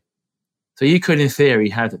happy. So you could, in theory,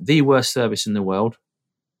 have the worst service in the world,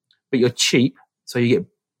 but you're cheap, so you get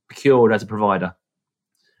procured as a provider.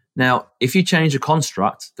 Now, if you change the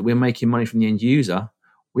construct that we're making money from the end user,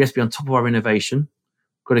 we have to be on top of our innovation,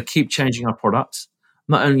 got to keep changing our products.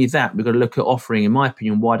 Not only that, we've got to look at offering, in my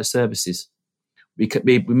opinion, wider services. We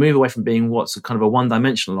move away from being what's a kind of a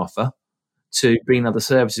one-dimensional offer to bringing other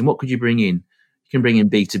services. And what could you bring in? You can bring in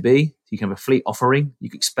B2B. You can have a fleet offering. You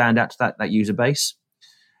can expand out to that user base.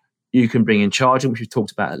 You can bring in charging, which we've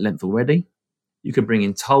talked about at length already. You can bring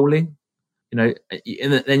in tolling. And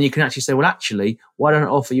then you can actually say, well, actually, why don't I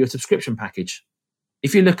offer you a subscription package?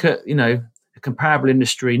 If you look at, a comparable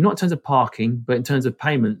industry, not in terms of parking, but in terms of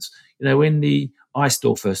payments, when the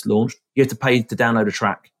iStore first launched, you had to pay to download a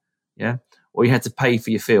track, or you had to pay for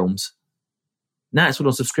your films. Now it's all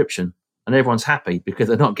on subscription, and everyone's happy because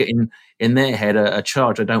they're not getting in their head a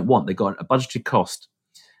charge they don't want. They got a budgeted cost.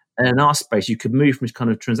 And in our space, you could move from this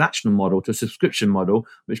kind of transactional model to a subscription model,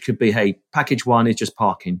 which could be, hey, package 1 is just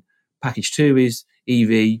parking. Package 2 is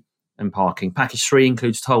EV and parking. Package 3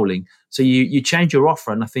 includes tolling. So you change your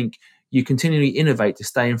offer, and I think you continually innovate to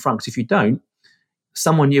stay in front. Because if you don't,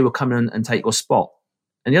 someone new will come in and take your spot.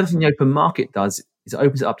 And the other thing the open market does is it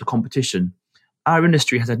opens it up to competition. Our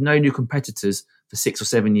industry has had no new competitors for 6 or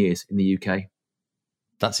 7 years in the UK.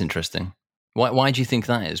 That's interesting. Why do you think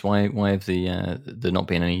that is? Why have there not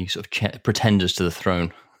been any sort of pretenders to the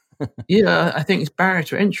throne? Yeah, I think it's barrier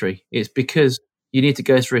to entry. It's because you need to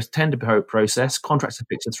go through a tender process. Contracts are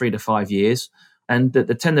fixed for 3 to 5 years. And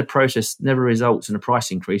the tender process never results in a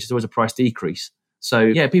price increase. It's always a price decrease.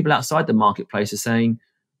 So, people outside the marketplace are saying,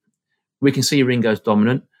 we can see Ringo's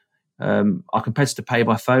dominant. Our competitor Pay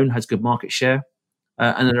by Phone has good market share.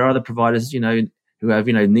 And there are other providers, who have,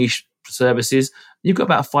 niche services. You've got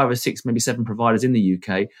about 5 or 6, maybe 7 providers in the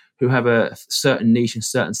UK who have a certain niche in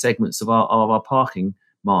certain segments of our parking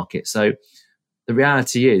market. So the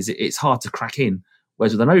reality is it's hard to crack in.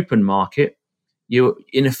 Whereas with an open market, you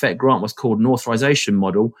in effect grant what's called an authorization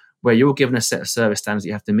model, where you're given a set of service standards that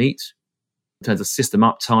you have to meet in terms of system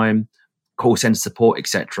uptime, call center support,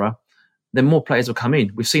 etc. Then more players will come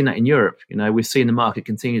in. We've seen that in Europe. We've seen the market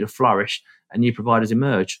continue to flourish and new providers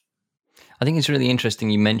emerge. I think it's really interesting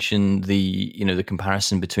you mentioned the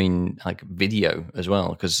comparison between like video as well,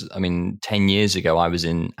 because 10 years ago I was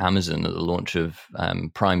in Amazon at the launch of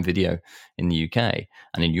Prime Video in the UK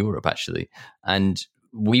and in Europe actually, and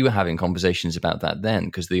we were having conversations about that then,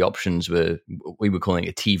 because the options we were calling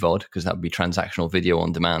it TVOD, because that would be transactional video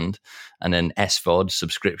on demand, and then SVOD,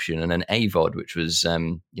 subscription, and then AVOD, which was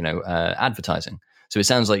advertising. So it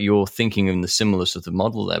sounds like you're thinking in the similar sort of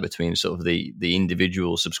model there between sort of the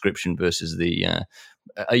individual subscription versus the.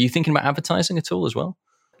 Are you thinking about advertising at all as well?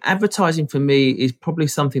 Advertising for me is probably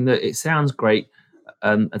something that it sounds great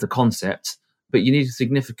as a concept, but you need a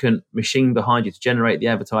significant machine behind you to generate the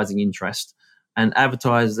advertising interest. And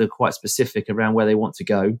advertisers are quite specific around where they want to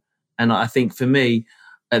go. And I think for me,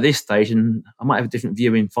 at this stage, and I might have a different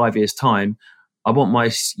view in 5 years' time, I want my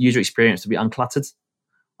user experience to be uncluttered.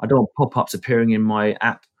 I don't want pop-ups appearing in my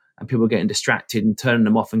app and people getting distracted and turning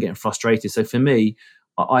them off and getting frustrated. So for me,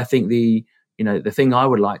 I think the thing I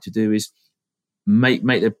would like to do is make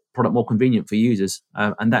the product more convenient for users,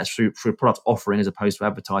 and that's through product offering as opposed to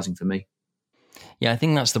advertising for me. Yeah, I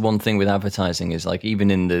think that's the one thing with advertising is like even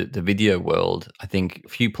in the video world, I think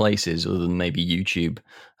few places other than maybe YouTube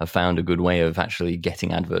have found a good way of actually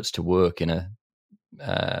getting adverts to work in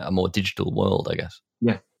a more digital world, I guess.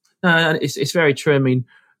 Yeah, no, it's very true.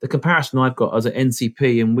 The comparison I've got, I was at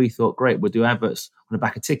NCP and we thought, great, we'll do adverts on the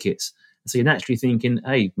back of tickets. And so you're naturally thinking,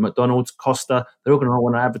 hey, McDonald's, Costa, they're all going to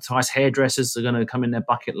want to advertise. Hairdressers are going to come in their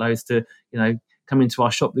bucket loads to, come into our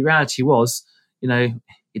shop. The reality was,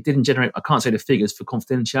 it didn't generate, I can't say the figures for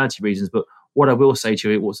confidentiality reasons, but what I will say to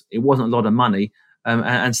you, it wasn't a lot of money.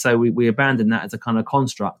 And so we abandoned that as a kind of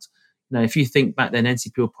construct. If you think back then,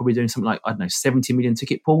 NCP were probably doing something like, 70 million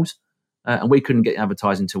ticket pools, and we couldn't get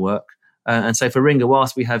advertising to work. And so for Ringo,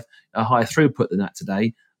 whilst we have a higher throughput than that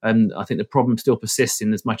today, I think the problem still persists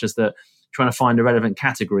in as much as that trying to find a relevant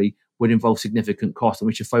category would involve significant cost, and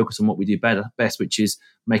we should focus on what we do best, which is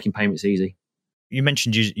making payments easy. You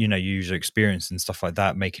mentioned user experience and stuff like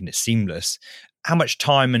that, making it seamless. How much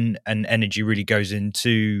time and energy really goes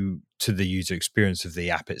into to the user experience of the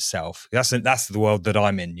app itself. That's the world that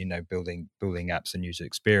I'm in, building apps and user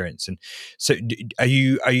experience. And so are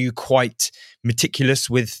you quite meticulous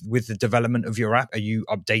with the development of your app? Are you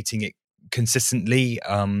updating it consistently?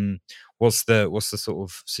 What's the sort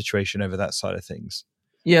of situation over that side of things?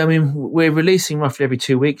 Yeah, I mean, we're releasing roughly every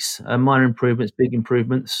 2 weeks, minor improvements, big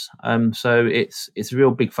improvements. So it's a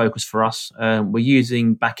real big focus for us. We're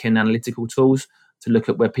using back-end analytical tools to look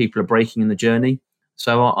at where people are breaking in the journey.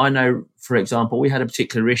 So I know, for example, we had a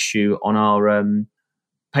particular issue on our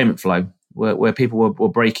payment flow where people were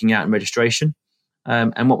breaking out in registration.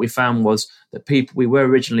 And what we found was that we were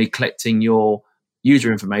originally collecting your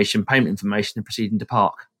user information, payment information, and proceeding to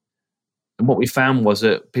park. And what we found was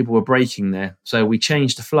that people were breaking there. So we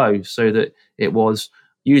changed the flow so that it was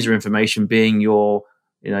user information being your,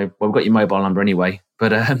 we've got your mobile number anyway,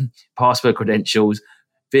 but password, credentials,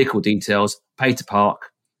 vehicle details, pay to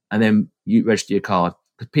park, and then you register your card.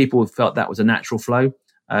 Because people felt that was a natural flow.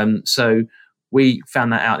 So we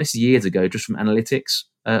found that out. This is years ago, just from analytics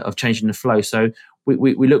of changing the flow. So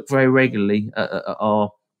we look very regularly at our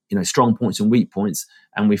strong points and weak points,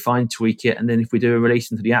 and we fine tweak it. And then if we do a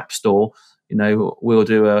release into the App Store, we'll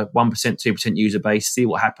do a 1%, 2% user base, see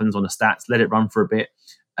what happens on the stats, let it run for a bit.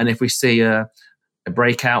 And if we see a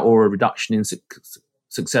breakout or a reduction in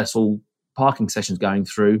successful parking sessions going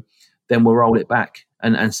through, then we'll roll it back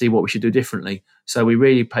and see what we should do differently. So we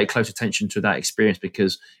really pay close attention to that experience,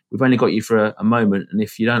 because we've only got you for a moment. And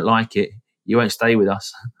if you don't like it, you won't stay with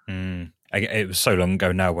us. It was so long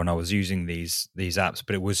ago now when I was using these apps,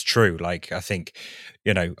 but it was true. Like, I think,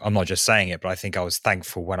 I'm not just saying it, but I think I was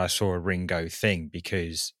thankful when I saw a Ringo thing,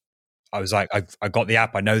 because I was like, I got the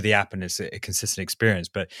app, I know the app, and it's a consistent experience.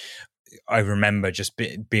 But I remember just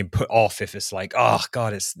being put off if it's like, oh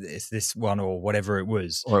God, it's this one or whatever it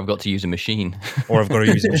was. Or I've got to use a machine. Or I've got to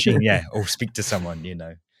use a machine, yeah, or speak to someone,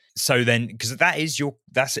 So then, because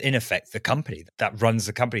that's in effect the company that runs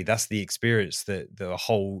the company. That's the experience,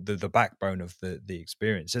 the backbone of the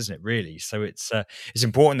experience, isn't it? Really. So it's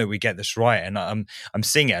important that we get this right. And I'm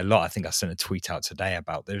seeing it a lot. I think I sent a tweet out today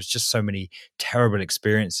about there's just so many terrible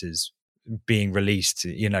experiences being released.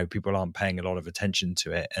 People aren't paying a lot of attention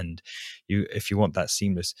to it. And if you want that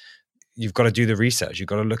seamless, you've got to do the research. You've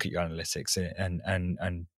got to look at your analytics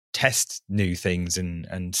and test new things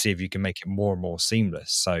and see if you can make it more and more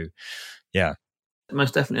seamless. So, yeah.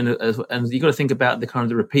 Most definitely. And you've got to think about the kind of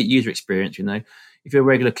the repeat user experience. If you're a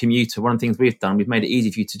regular commuter, one of the things we've done, we've made it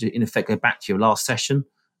easy for you to, in effect, go back to your last session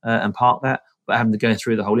and park that, but having to go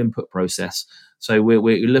through the whole input process. So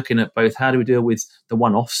we're looking at both how do we deal with the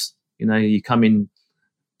one-offs. You come in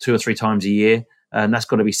 2 or 3 times a year, and that's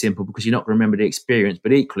got to be simple because you're not going to remember the experience.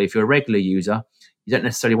 But equally, if you're a regular user, you don't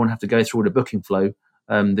necessarily want to have to go through all the booking flow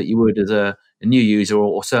that you would as a new user,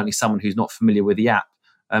 or certainly someone who's not familiar with the app.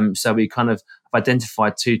 So we kind of have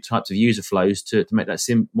identified 2 types of user flows to make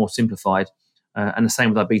that more simplified. And the same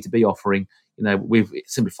with our B2B offering. We've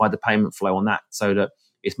simplified the payment flow on that so that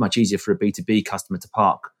it's much easier for a B2B customer to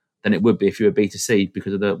park than it would be if you're a B2C,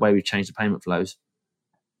 because of the way we've changed the payment flows.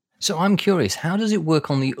 So I'm curious, how does it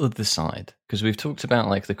work on the other side? Because we've talked about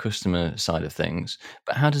like the customer side of things,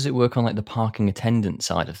 but how does it work on like the parking attendant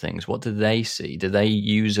side of things? What do they see? Do they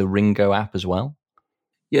use a Ringo app as well?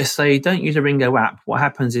 Yes, they don't use a Ringo app. What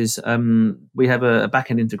happens is we have a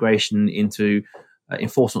back-end integration into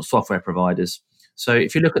enforcement software providers. So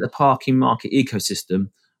if you look at the parking market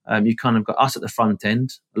ecosystem, you kind of got us at the front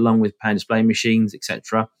end, along with pay and display machines,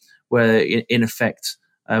 etc., where in effect,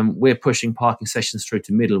 we're pushing parking sessions through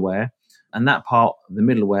to middleware. And that part of the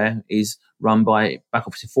middleware is run by back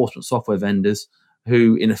office enforcement software vendors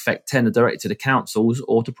who, in effect, tender direct to the councils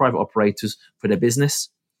or to private operators for their business.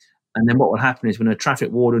 And then what will happen is when a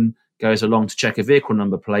traffic warden goes along to check a vehicle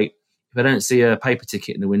number plate, if they don't see a paper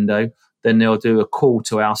ticket in the window, then they'll do a call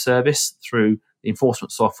to our service through the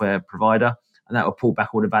enforcement software provider, and that will pull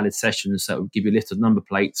back all the valid sessions. So it will give you a list of number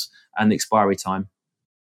plates and the expiry time.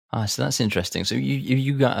 So that's interesting. So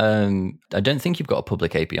you got, I don't think you've got a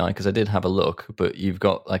public API, because I did have a look, but you've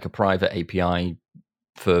got like a private API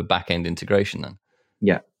for back-end integration then?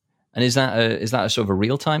 Yeah. And is that a sort of a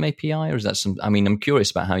real-time API, or is that some? I mean, I'm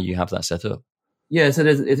curious about how you have that set up. Yeah, so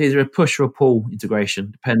it's either a push or a pull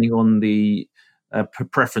integration, depending on the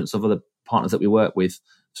preference of other partners that we work with.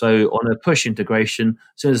 So on a push integration,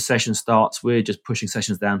 as soon as a session starts, we're just pushing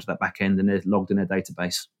sessions down to that back end, and they're logged in their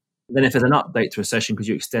database. Then if there's an update to a session because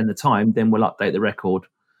you extend the time, then we'll update the record.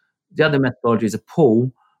 The other methodology is a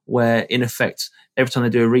pull, where in effect, every time they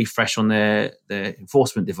do a refresh on their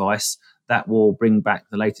enforcement device, that will bring back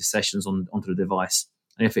the latest sessions onto the device.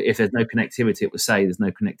 And if there's no connectivity, it will say there's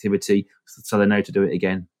no connectivity, so they know to do it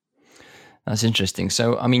again. That's interesting.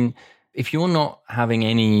 So, I mean, if you're not having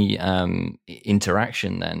any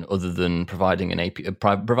interaction then, other than providing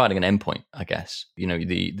providing an endpoint, I guess,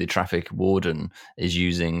 the traffic warden is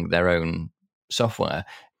using their own software.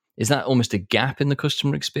 Is that almost a gap in the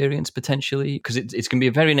customer experience potentially? Because it's going to be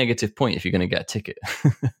a very negative point if you're going to get a ticket.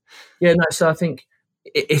 Yeah, no. So I think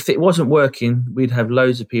if it wasn't working, we'd have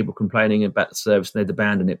loads of people complaining about the service and they'd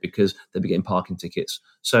abandon it because they'd be getting parking tickets.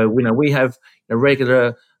 So we have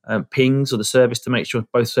regular pings of the service to make sure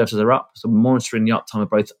both services are up. So we're monitoring the uptime of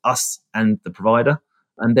both us and the provider,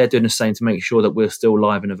 and they're doing the same to make sure that we're still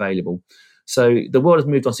live and available. So the world has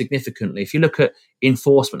moved on significantly. If you look at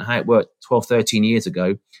enforcement, how it worked 12, 13 years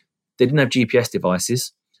ago, they didn't have GPS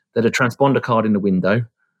devices. They had a transponder card in the window,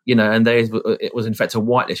 and it was in fact a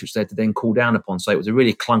whitelist, which they had to then call down upon. So it was a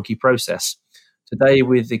really clunky process. Today,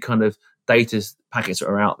 with the kind of data packets that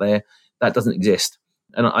are out there, that doesn't exist.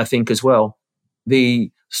 And I think as well,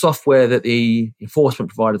 the software that the enforcement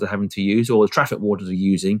providers are having to use or the traffic wardens are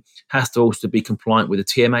using has to also be compliant with the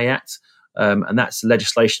TMA Act. And that's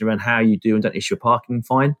legislation around how you do and don't issue a parking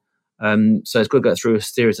fine. So it's got to go through a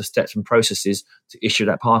series of steps and processes to issue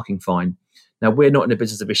that parking fine. Now, we're not in the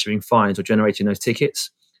business of issuing fines or generating those tickets.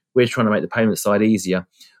 We're trying to make the payment side easier.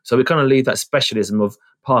 So we kind of leave that specialism of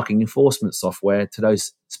parking enforcement software to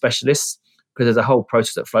those specialists, because there's a whole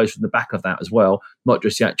process that flows from the back of that as well, not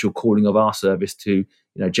just the actual calling of our service to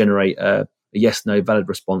generate a yes-no valid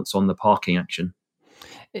response on the parking action.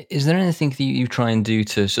 Is there anything that you try and do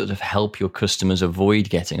to sort of help your customers avoid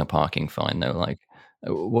getting a parking fine, though? Like,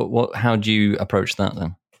 how do you approach that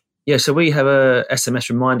then? Yeah, so we have a SMS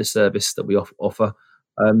reminder service that we offer.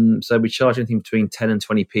 So we charge anything between 10 and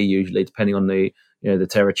 20p usually, depending on the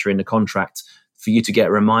territory and the contract, for you to get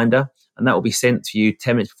a reminder, and that will be sent to you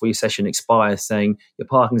 10 minutes before your session expires, saying your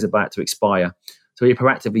parking is about to expire. So we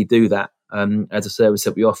proactively do that as a service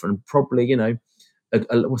that we offer, and probably,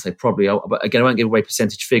 but again, I won't give away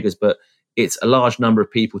percentage figures, but it's a large number of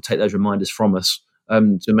people take those reminders from us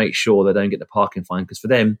to make sure they don't get the parking fine, because for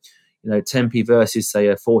them, 10p versus say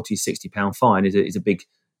a 40, 60 pound fine is a big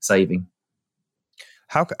saving.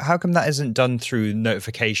 How come that isn't done through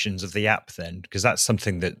notifications of the app then? Because that's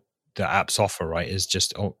something that the apps offer, right? Is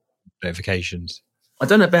just notifications. I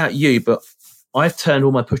don't know about you, but I've turned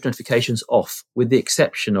all my push notifications off, with the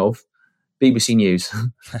exception of BBC News.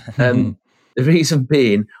 The reason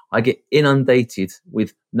being, I get inundated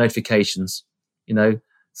with notifications.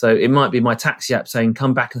 So it might be my taxi app saying,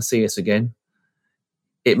 "Come back and see us again."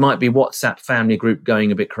 It might be WhatsApp family group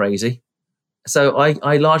going a bit crazy. So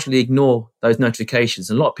I largely ignore those notifications.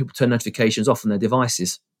 And a lot of people turn notifications off on their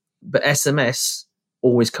devices, but SMS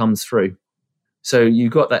always comes through. So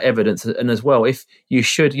you've got that evidence. And as well, if you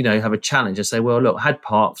should, have a challenge and say, well, look, I had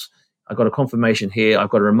parked, I've got a confirmation here, I've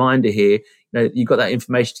got a reminder here, you've got that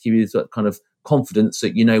information to give you that kind of confidence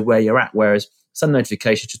that you know where you're at. Whereas some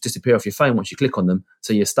notifications just disappear off your phone once you click on them,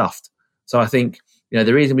 so you're stuffed. So I think,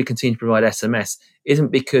 the reason we continue to provide SMS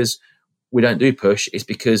isn't because we don't do push, it's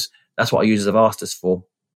because that's what our users have asked us for.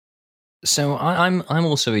 So I'm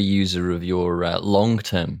also a user of your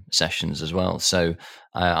long-term sessions as well. So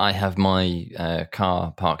I have my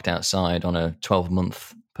car parked outside on a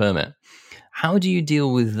 12-month permit. How do you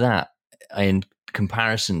deal with that in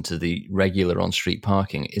comparison to the regular on-street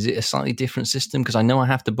parking? Is it a slightly different system? Because I know I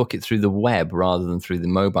have to book it through the web rather than through the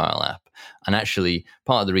mobile app. And actually,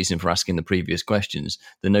 part of the reason for asking the previous questions,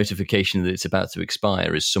 the notification that it's about to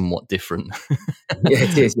expire is somewhat different. Yeah,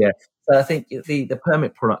 it is, yeah. So I think the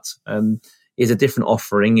permit product is a different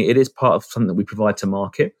offering. It is part of something that we provide to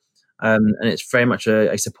market, and it's very much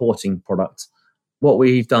a supporting product. What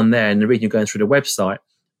we've done there, and the reason you're going through the website,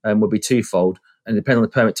 would be twofold, and depending on the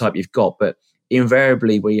permit type you've got, but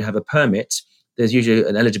invariably where you have a permit, there's usually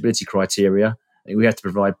an eligibility criteria. We have to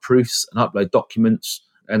provide proofs and upload documents,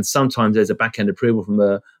 and sometimes there's a back-end approval from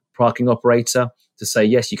the parking operator to say,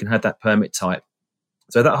 yes, you can have that permit type.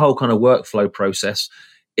 So that whole kind of workflow process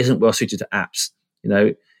isn't well suited to apps.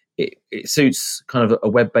 It suits kind of a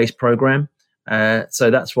web-based program. So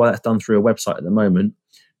that's why that's done through a website at the moment.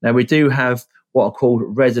 Now, we do have what are called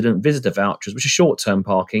resident visitor vouchers, which are short-term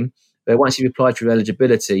parking. But once you've applied for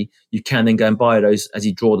eligibility, you can then go and buy those as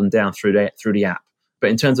you draw them down through the app. But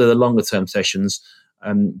in terms of the longer-term sessions,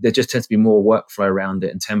 there just tends to be more workflow around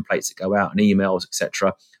it and templates that go out and emails,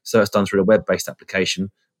 etc. So it's done through a web-based application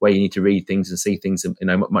where you need to read things and see things,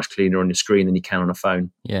 much cleaner on your screen than you can on a phone.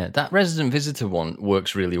 Yeah, that resident visitor one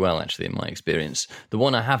works really well, actually, in my experience. The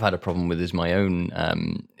one I have had a problem with is my own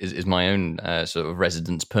sort of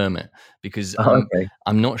residence permit, because Okay.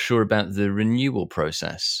 I'm not sure about the renewal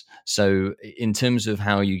process. So in terms of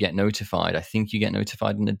how you get notified, I think you get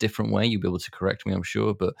notified in a different way. You'll be able to correct me, I'm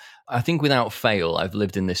sure. But I think without fail, I've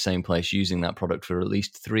lived in this same place using that product for at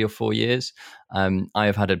least 3 or 4 years. I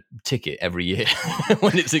have had a ticket every year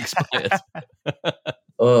when it's expired.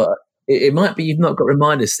 It might be you've not got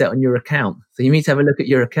reminders set on your account. So you need to have a look at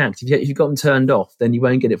your account. If you've got them turned off, then you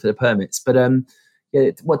won't get it for the permits. But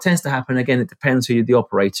what tends to happen, again, it depends who the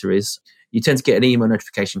operator is. You tend to get an email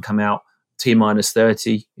notification come out, T minus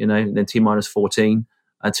 30, and then T minus 14,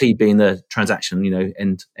 T being the transaction,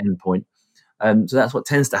 end point. So that's what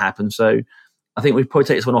tends to happen. So I think we'd probably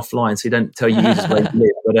take this one offline so you don't tell your users where you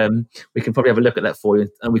live, but we can probably have a look at that for you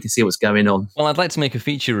and we can see what's going on. Well, I'd like to make a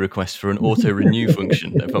feature request for an auto-renew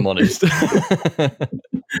function, if I'm honest.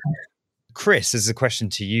 Chris, as a question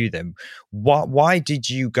to you then, why did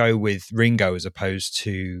you go with Ringo as opposed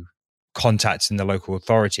to contacting the local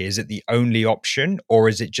authority? Is it the only option, or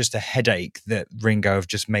is it just a headache that Ringo have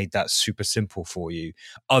just made that super simple for you,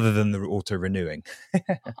 other than the auto-renewing?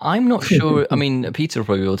 I'm not sure. I mean, Peter will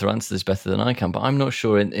probably be able to answer this better than I can, but I'm not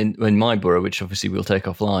sure in my borough, which obviously we'll take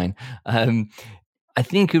offline. I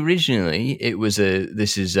think originally it was a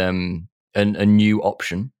new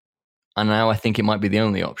option, and now I think it might be the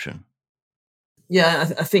only option. Yeah,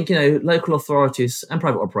 I think, local authorities and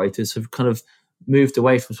private operators have kind of moved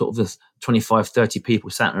away from sort of the 25, 30 people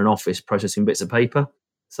sat in an office processing bits of paper.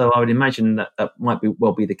 So I would imagine that might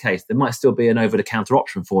well be the case. There might still be an over-the-counter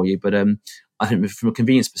option for you, but I think from a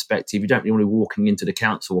convenience perspective, you don't really want to be walking into the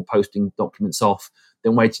council or posting documents off,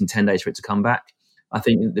 then waiting 10 days for it to come back. I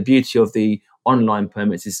think the beauty of the online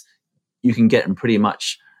permits is you can get them pretty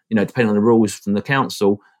much, depending on the rules from the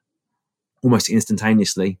council, almost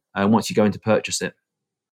instantaneously once you go in to purchase it.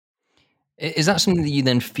 Is that something that you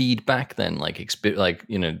then feed back then,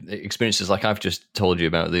 experiences like I've just told you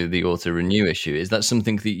about the auto-renew issue? Is that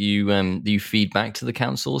something that you feed back to the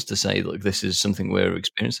councils to say, look, this is something we're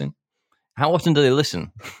experiencing? How often do they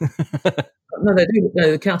listen? No, they do.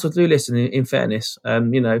 No, the councils do listen, in fairness.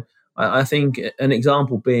 I think an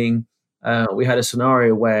example being we had a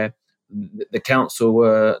scenario where the council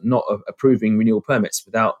were not approving renewal permits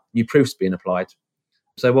without new proofs being applied.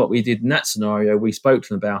 So what we did in that scenario, we spoke to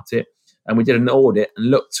them about it, and we did an audit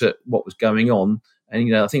and looked at what was going on.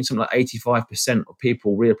 And, I think something like 85% of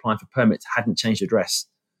people reapplying for permits hadn't changed address.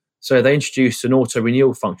 So they introduced an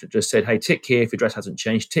auto-renewal function that just said, hey, tick here if your address hasn't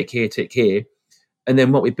changed, tick here, tick here. And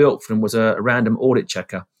then what we built for them was a random audit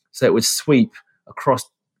checker. So it would sweep across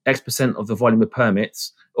X% of the volume of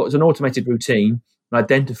permits. It was an automated routine and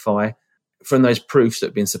identify from those proofs that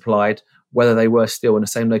had been supplied whether they were still in the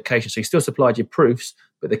same location. So you still supplied your proofs,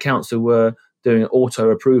 but the council were doing auto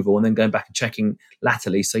approval and then going back and checking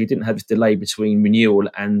latterly, so you didn't have this delay between renewal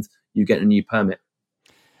and you getting a new permit.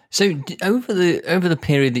 So over the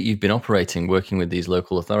period that you've been operating, working with these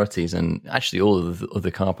local authorities and actually all of the other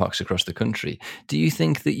car parks across the country, do you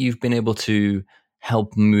think that you've been able to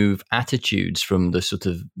help move attitudes from the sort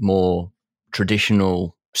of more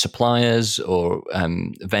traditional suppliers or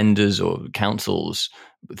vendors or councils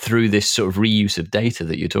through this sort of reuse of data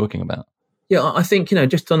that you're talking about? Yeah, I think,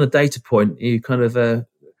 just on the data point, you kind of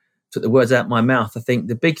took the words out of my mouth. I think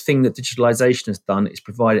the big thing that digitalization has done is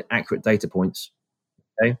provided accurate data points.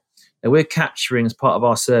 Okay, now we're capturing as part of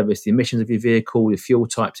our service the emissions of your vehicle, your fuel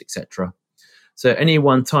types, etc. So at any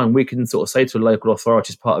one time, we can sort of say to a local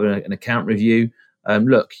authority as part of an account review,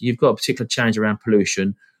 look, you've got a particular challenge around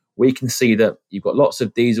pollution. We can see that you've got lots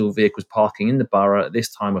of diesel vehicles parking in the borough at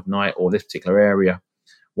this time of night or this particular area.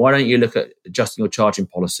 Why don't you look at adjusting your charging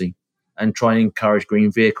policy and try and encourage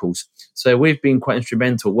green vehicles? So we've been quite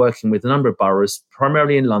instrumental working with a number of boroughs,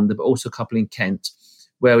 primarily in London, but also a couple in Kent,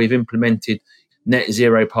 where we've implemented net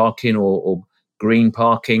zero parking or green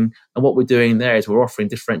parking. And what we're doing there is we're offering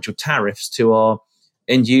differential tariffs to our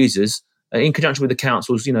end users in conjunction with the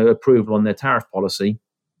council's, approval on their tariff policy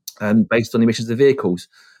based on the emissions of the vehicles.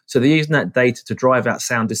 So they're using that data to drive out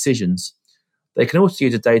sound decisions. They can also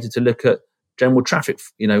use the data to look at general traffic,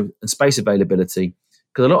 and space availability.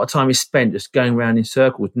 Because a lot of time is spent just going around in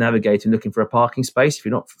circles, navigating, looking for a parking space if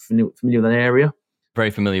you're not familiar with an area.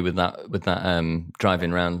 Very familiar with that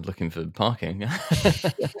driving around looking for parking.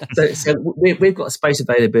 So we've got space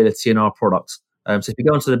availability in our products. So if you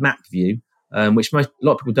go onto the map view, which a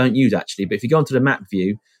lot of people don't use actually, but if you go onto the map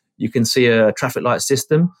view, you can see a traffic light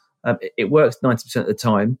system. It works 90% of the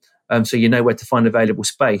time, so you know where to find available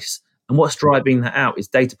space. And what's driving that out is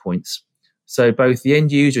data points. So both the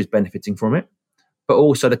end user is benefiting from it, but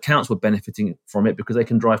also the council are benefiting from it because they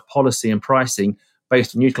can drive policy and pricing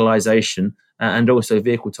based on utilisation and also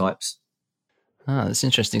vehicle types. That's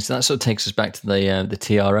interesting. So that sort of takes us back to the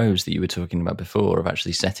TROs that you were talking about before, of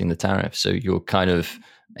actually setting the tariff. So you're kind of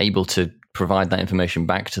able to provide that information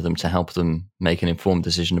back to them to help them make an informed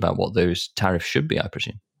decision about what those tariffs should be, I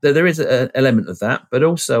presume. There is an element of that, but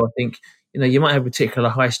also I think, you might have a particular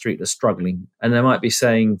high street that's struggling, and they might be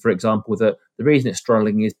saying, for example, that the reason it's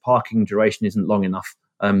struggling is parking duration isn't long enough,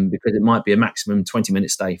 because it might be a maximum 20-minute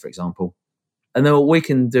stay, for example. And then what we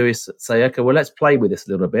can do is say, okay, well, let's play with this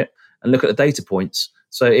a little bit and look at the data points.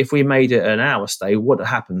 So if we made it an hour stay, what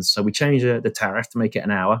happens? So we change the tariff to make it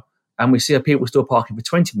an hour, and we see are people still parking for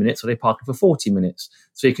 20 minutes or they're parking for 40 minutes.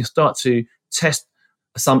 So you can start to test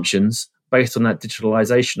assumptions based on that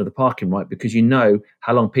digitalization of the parking right, because you know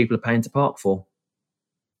how long people are paying to park for.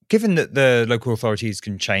 Given that the local authorities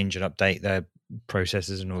can change and update their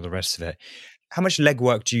processes and all the rest of it, how much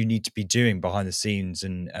legwork do you need to be doing behind the scenes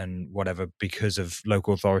and whatever because of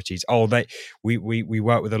local authorities? We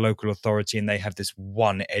work with a local authority and they have this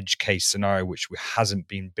one edge case scenario which hasn't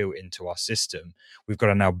been built into our system. We've got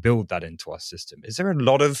to now build that into our system. Is there a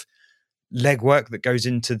lot of legwork that goes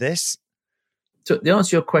into this? So the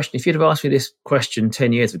answer to your question, if you'd have asked me this question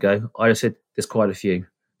 10 years ago, I'd have said there's quite a few.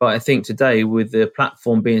 But I think today, with the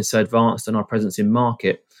platform being so advanced and our presence in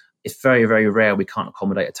market, it's very, very rare we can't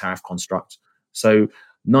accommodate a tariff construct. So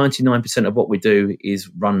 99% of what we do is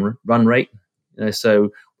run rate. So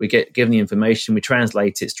we get given the information, we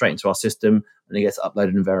translate it straight into our system, and it gets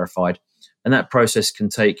uploaded and verified. And that process can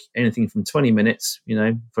take anything from 20 minutes,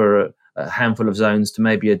 for a handful of zones to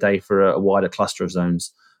maybe a day for a wider cluster of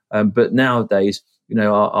zones. But nowadays,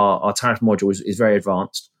 our tariff module is very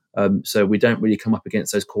advanced. So we don't really come up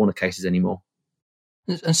against those corner cases anymore.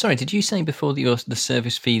 And sorry, did you say before that the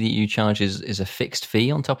service fee that you charge is a fixed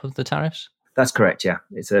fee on top of the tariffs? That's correct, yeah.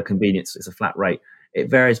 It's a convenience. It's a flat rate. It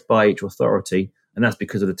varies by each authority, and that's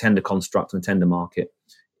because of the tender construct and the tender market.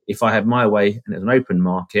 If I had my way and it's an open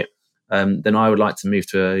market, then I would like to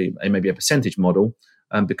move to maybe a percentage model,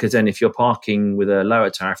 because then if you're parking with a lower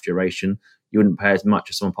tariff duration, you wouldn't pay as much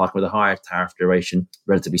as someone parking with a higher tariff duration,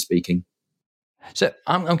 relatively speaking. So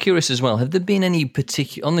I'm curious as well, have there been any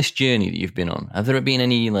particular, on this journey that you've been on, have there been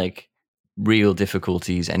any real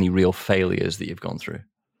difficulties, any real failures that you've gone through?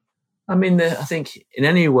 I mean, I think in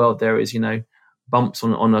any world there is, bumps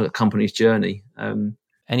on a company's journey.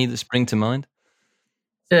 Any that spring to mind?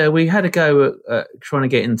 Yeah, we had a go at trying to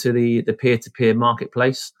get into the peer-to-peer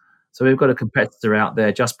marketplace. So we've got a competitor out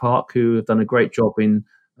there, Just Park, who have done a great job in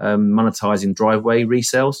monetizing driveway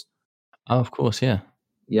resales. Oh, of course, yeah.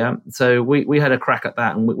 Yeah, so we had a crack at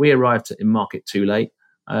that, and we arrived in market too late.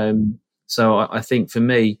 So I think for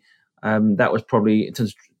me, that was probably, in terms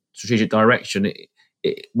of strategic direction,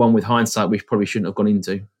 one with hindsight we probably shouldn't have gone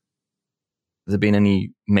into. Have there been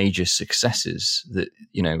any major successes that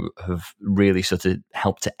have really sort of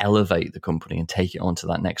helped to elevate the company and take it on to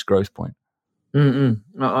that next growth point?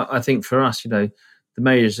 I think for us, the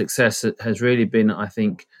major success has really been, I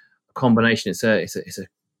think, a combination. It's a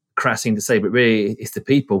crass thing to say, but really it's the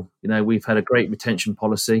people. We've had a great retention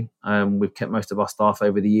policy. We've kept most of our staff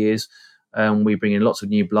over the years. We bring in lots of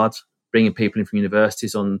new blood, bringing people in from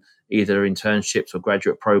universities on either internships or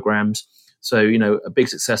graduate programs. So, a big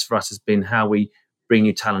success for us has been how we bring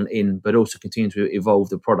new talent in, but also continue to evolve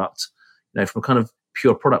the product. From a kind of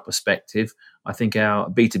pure product perspective, I think our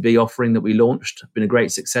B2B offering that we launched has been a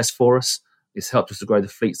great success for us. It's helped us to grow the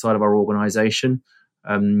fleet side of our organization.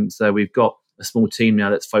 So we've got a small team now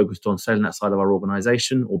that's focused on selling that side of our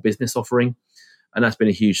organization or business offering. And that's been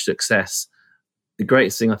a huge success. The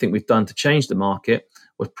greatest thing I think we've done to change the market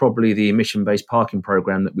was probably the emission-based parking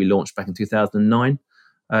program that we launched back in 2009,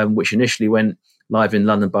 which initially went live in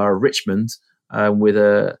London Borough of Richmond with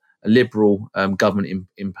a Liberal government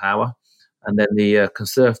in power. And then the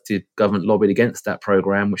Conservative government lobbied against that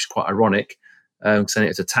program, which is quite ironic, saying it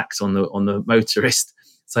was a tax on the motorist.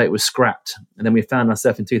 So it was scrapped. And then we found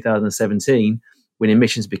ourselves in 2017 when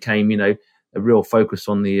emissions became, a real focus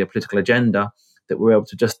on the political agenda, that we were able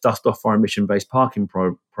to just dust off our emission-based parking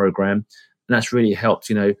program. And that's really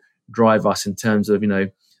helped, drive us in terms of,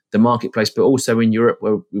 the marketplace, but also in Europe,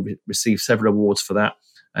 where we received several awards for that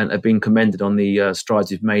and have been commended on the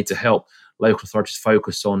strides we've made to help local authorities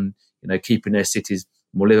focus on, keeping their cities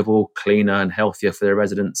more livable, cleaner and healthier for their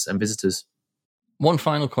residents and visitors. One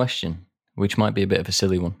final question, which might be a bit of a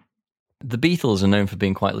silly one. The Beatles are known for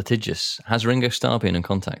being quite litigious. Has Ringo Starr been in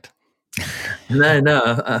contact?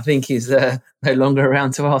 No, I think he's no longer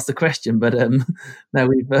around to ask the question. But no,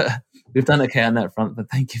 we've done okay on that front, but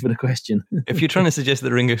thank you for the question. If you're trying to suggest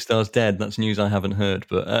that Ringo Starr's dead, that's news I haven't heard.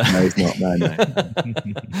 But No, he's not. No.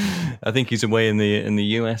 I think he's away in the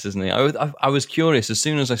US, isn't he? I was curious as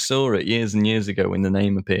soon as I saw it years and years ago when the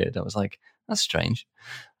name appeared. I was like, that's strange.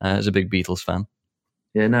 As a big Beatles fan.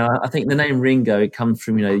 Yeah, no, I think the name Ringo, it comes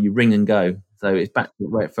from, you ring and go. So it's back to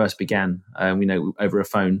where it first began, over a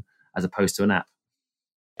phone as opposed to an app.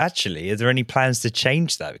 Actually, are there any plans to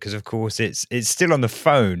change that? Because of course it's still on the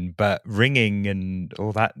phone, but ringing and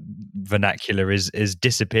all that vernacular is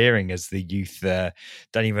disappearing as the youth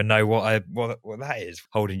don't even know what that is.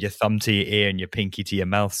 Holding your thumb to your ear and your pinky to your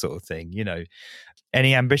mouth, sort of thing.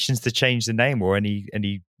 Any ambitions to change the name, or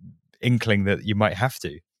any inkling that you might have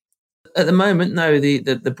to? At the moment, no.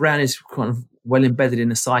 The brand is kind of well embedded in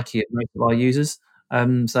the psyche of most of our users.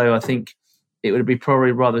 So I think it would be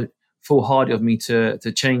probably rather foolhardy of me to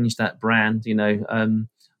change that brand,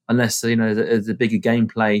 unless there's a bigger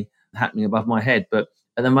gameplay happening above my head. But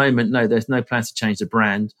at the moment, no, there's no plans to change the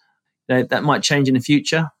brand. That might change in the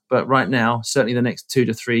future, but right now, certainly the next 2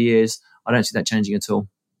 to 3 years, I don't see that changing at all.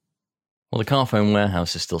 Well, the Carphone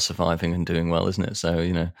warehouse is still surviving and doing well, isn't it? So,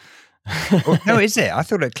 Well, no, is it? I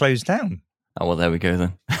thought it closed down. Oh, well, there we go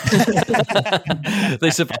then. They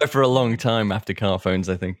survived for a long time after Carphones,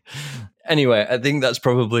 I think. Anyway, I think that's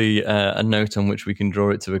probably a note on which we can draw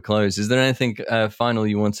it to a close. Is there anything final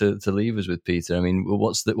you want to leave us with, Peter? I mean,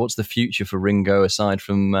 what's the future for Ringo aside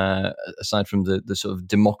from the sort of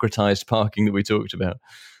democratized parking that we talked about?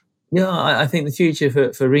 Yeah, I think the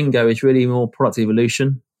future for Ringo is really more product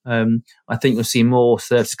evolution. I think you'll see more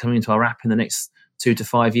services coming into our app in the next 2 to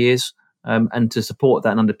 5 years. And to support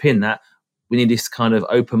that and underpin that, we need this kind of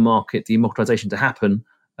open market democratization to happen,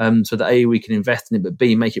 so that A, we can invest in it, but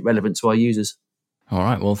B, make it relevant to our users. All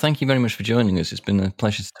right. Well, thank you very much for joining us. It's been a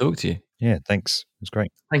pleasure to talk to you. Yeah, thanks. It was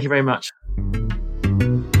great. Thank you very much.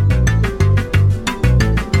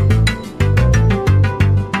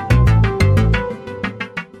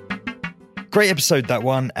 Great episode, that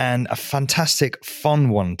one, and a fantastic, fun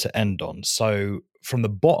one to end on. So, from the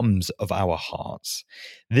bottoms of our hearts,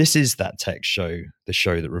 this is That Tech Show, the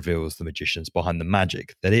show that reveals the magicians behind the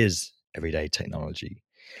magic that is everyday technology.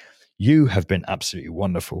 You have been absolutely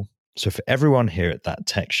wonderful. So for everyone here at That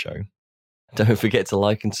Tech Show, don't forget to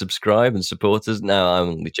like and subscribe and support us. No, I'm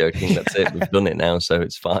only joking. That's it. We've done it now, so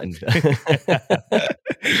it's fine.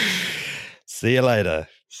 See you later.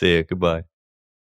 See you. Goodbye.